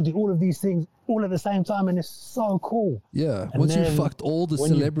 and I can do all of these things all at the same time, and it's so cool. Yeah. And once you've fucked all the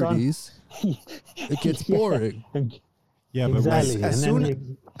celebrities, it gets boring. Yeah, exactly. but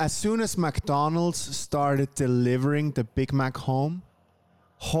as soon as McDonald's started delivering the Big Mac home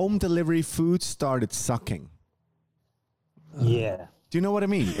delivery food started sucking. Yeah. Do you know what I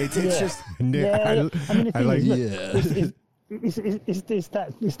mean? It's just... It's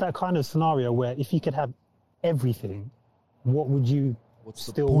that kind of scenario where if you could have everything, what would you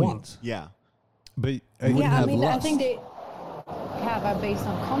still want? Yeah. But I think they have based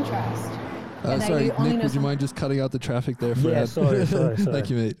on contrast. Sorry, Nick, would you mind just cutting out the traffic there for Ed? Sorry. Thank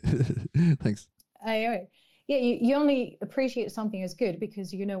you, mate. Thanks. You only appreciate something as good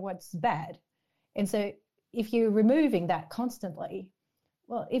because you know what's bad. And so if you're removing that constantly,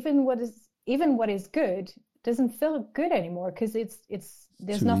 well, even what is good doesn't feel good anymore because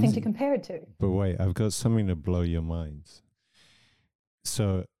there's nothing to compare it to. But wait, I've got something to blow your minds.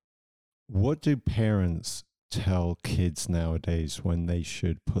 So what do parents tell kids nowadays when they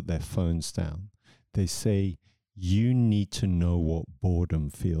should put their phones down? They say, you need to know what boredom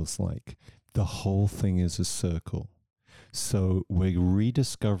feels like. The whole thing is a circle. So we're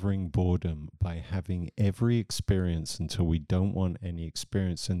rediscovering boredom by having every experience until we don't want any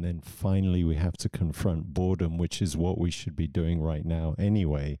experience. And then finally we have to confront boredom, which is what we should be doing right now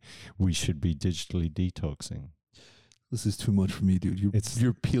anyway. We should be digitally detoxing. This is too much for me, dude.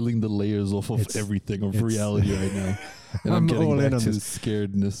 You're peeling the layers off of everything of reality right now. And I'm getting back to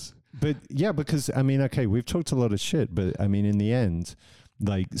scaredness. But yeah, because I mean, okay, we've talked a lot of shit, but I mean, in the end,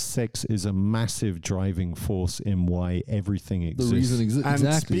 like sex is a massive driving force in why everything exists. The reason exactly.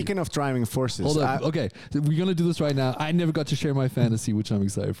 And speaking of driving forces, hold up. Okay, we're gonna do this right now. I never got to share my fantasy, which I'm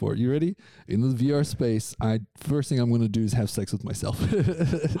excited for. You ready? In the VR space, first thing I'm gonna do is have sex with myself.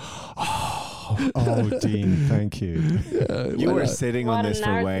 Oh, Dean, thank you. You were sitting on this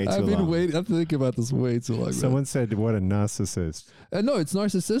for way too long. I've been waiting. I'm thinking about this way too long. Someone said, "What a narcissist." No, it's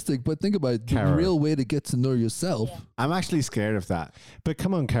narcissistic, but think about it. The real way to get to know yourself. Yeah. I'm actually scared of that. But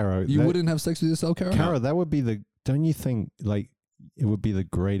come on, Caro. You wouldn't have sex with yourself, Caro? Caro, that would be the. Don't you think like it would be the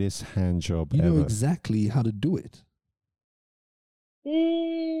greatest hand job you ever? You know exactly how to do it.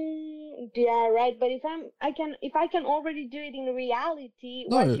 Yeah, right. But if I can already do it in reality,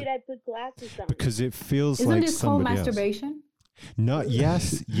 why should I put glasses on? Because it feels Isn't like this called somebody masturbation? No,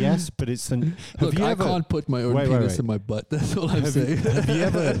 yes, but it's an. Look, I can't put my own penis in my butt. That's all I'm saying.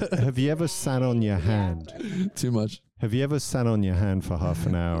 Have you ever sat on your hand? Too much. Have you ever sat on your hand for half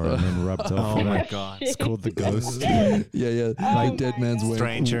an hour and then rubbed off? Oh my God! It's called the ghost. Yeah. Like dead man's way.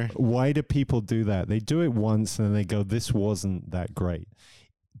 Stranger. Why do people do that? They do it once and then they go, "This wasn't that great."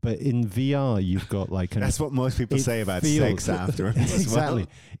 But in VR, you've got like that's what most people say about sex afterwards.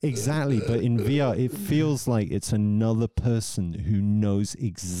 Exactly. But in VR, it feels like it's another person who knows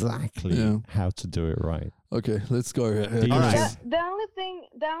exactly how to do it right. Okay, let's go. All right. The only thing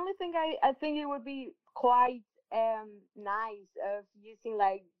I think it would be quite nice of using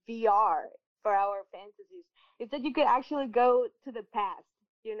like VR for our fantasies is that you could actually go to the past.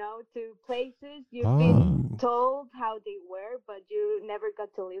 You know, to places you've been told how they were, but you never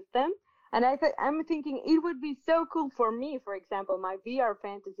got to live them. And I'm thinking it would be so cool for me, for example, my VR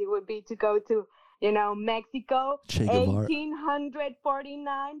fantasy would be to go to, Mexico,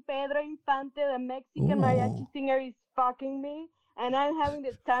 1849, Pedro Infante, the Mexican mariachi singer is fucking me, and I'm having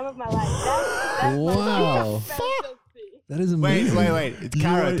the time of my life. That's wow. my fantasy. That is amazing. Wait.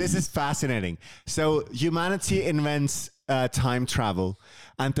 Caro, this is fascinating. So humanity invents time travel,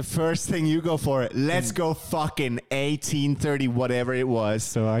 and the first thing you go for, let's go fucking 1830, whatever it was.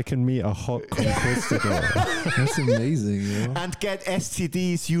 So I can meet a hot conquistador. That's amazing. And get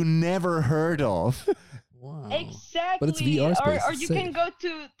STDs you never heard of. Wow. Exactly. But it's VR space. Or you can go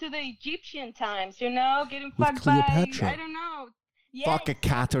to the Egyptian times, getting fucked by, I don't know. Yes. Fuck a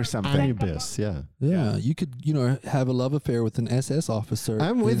cat or something. Anubis, yeah. You could, have a love affair with an SS officer.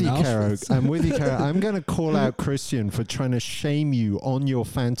 I'm with you, Caro. I'm going to call out Christian for trying to shame you on your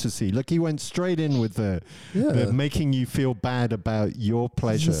fantasy. Look, he went straight in with the making you feel bad about your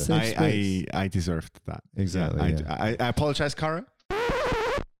pleasure. I deserved that. Exactly. I apologize, Caro.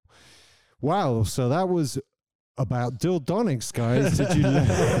 Wow, so that was about dildonics, guys.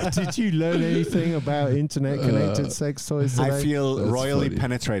 Did you learn anything about internet-connected sex toys today? I feel That's royally funny.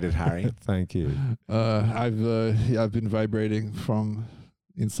 penetrated, Harry. Thank you. I've been vibrating from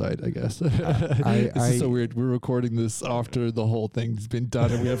inside, I guess. This is so weird. We're recording this after the whole thing's been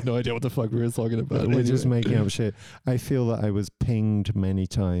done, and we have no idea what the fuck we were talking about. We're just making up shit. I feel that I was pinged many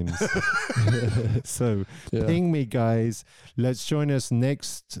times. So ping me, guys. Let's join us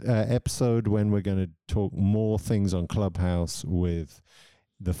next episode when we're going to talk more things on Clubhouse with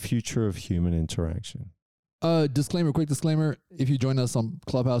the future of human interaction. Quick disclaimer. If you join us on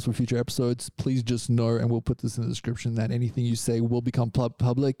Clubhouse for future episodes, please just know, and we'll put this in the description, that anything you say will become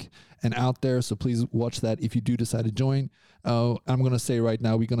public and out there. So please watch that if you do decide to join. I'm going to say right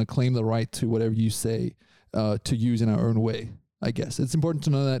now, we're going to claim the right to whatever you say to use in our own way, I guess. It's important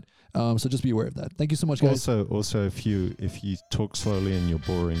to know that. So just be aware of that. Thank you so much, guys. Also, if you talk slowly and you're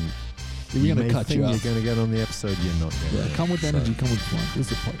boring, we're going to cut you off. You're going to get on the episode. You're not. Come with energy. Come with fun.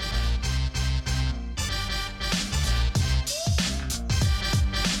 This is the point.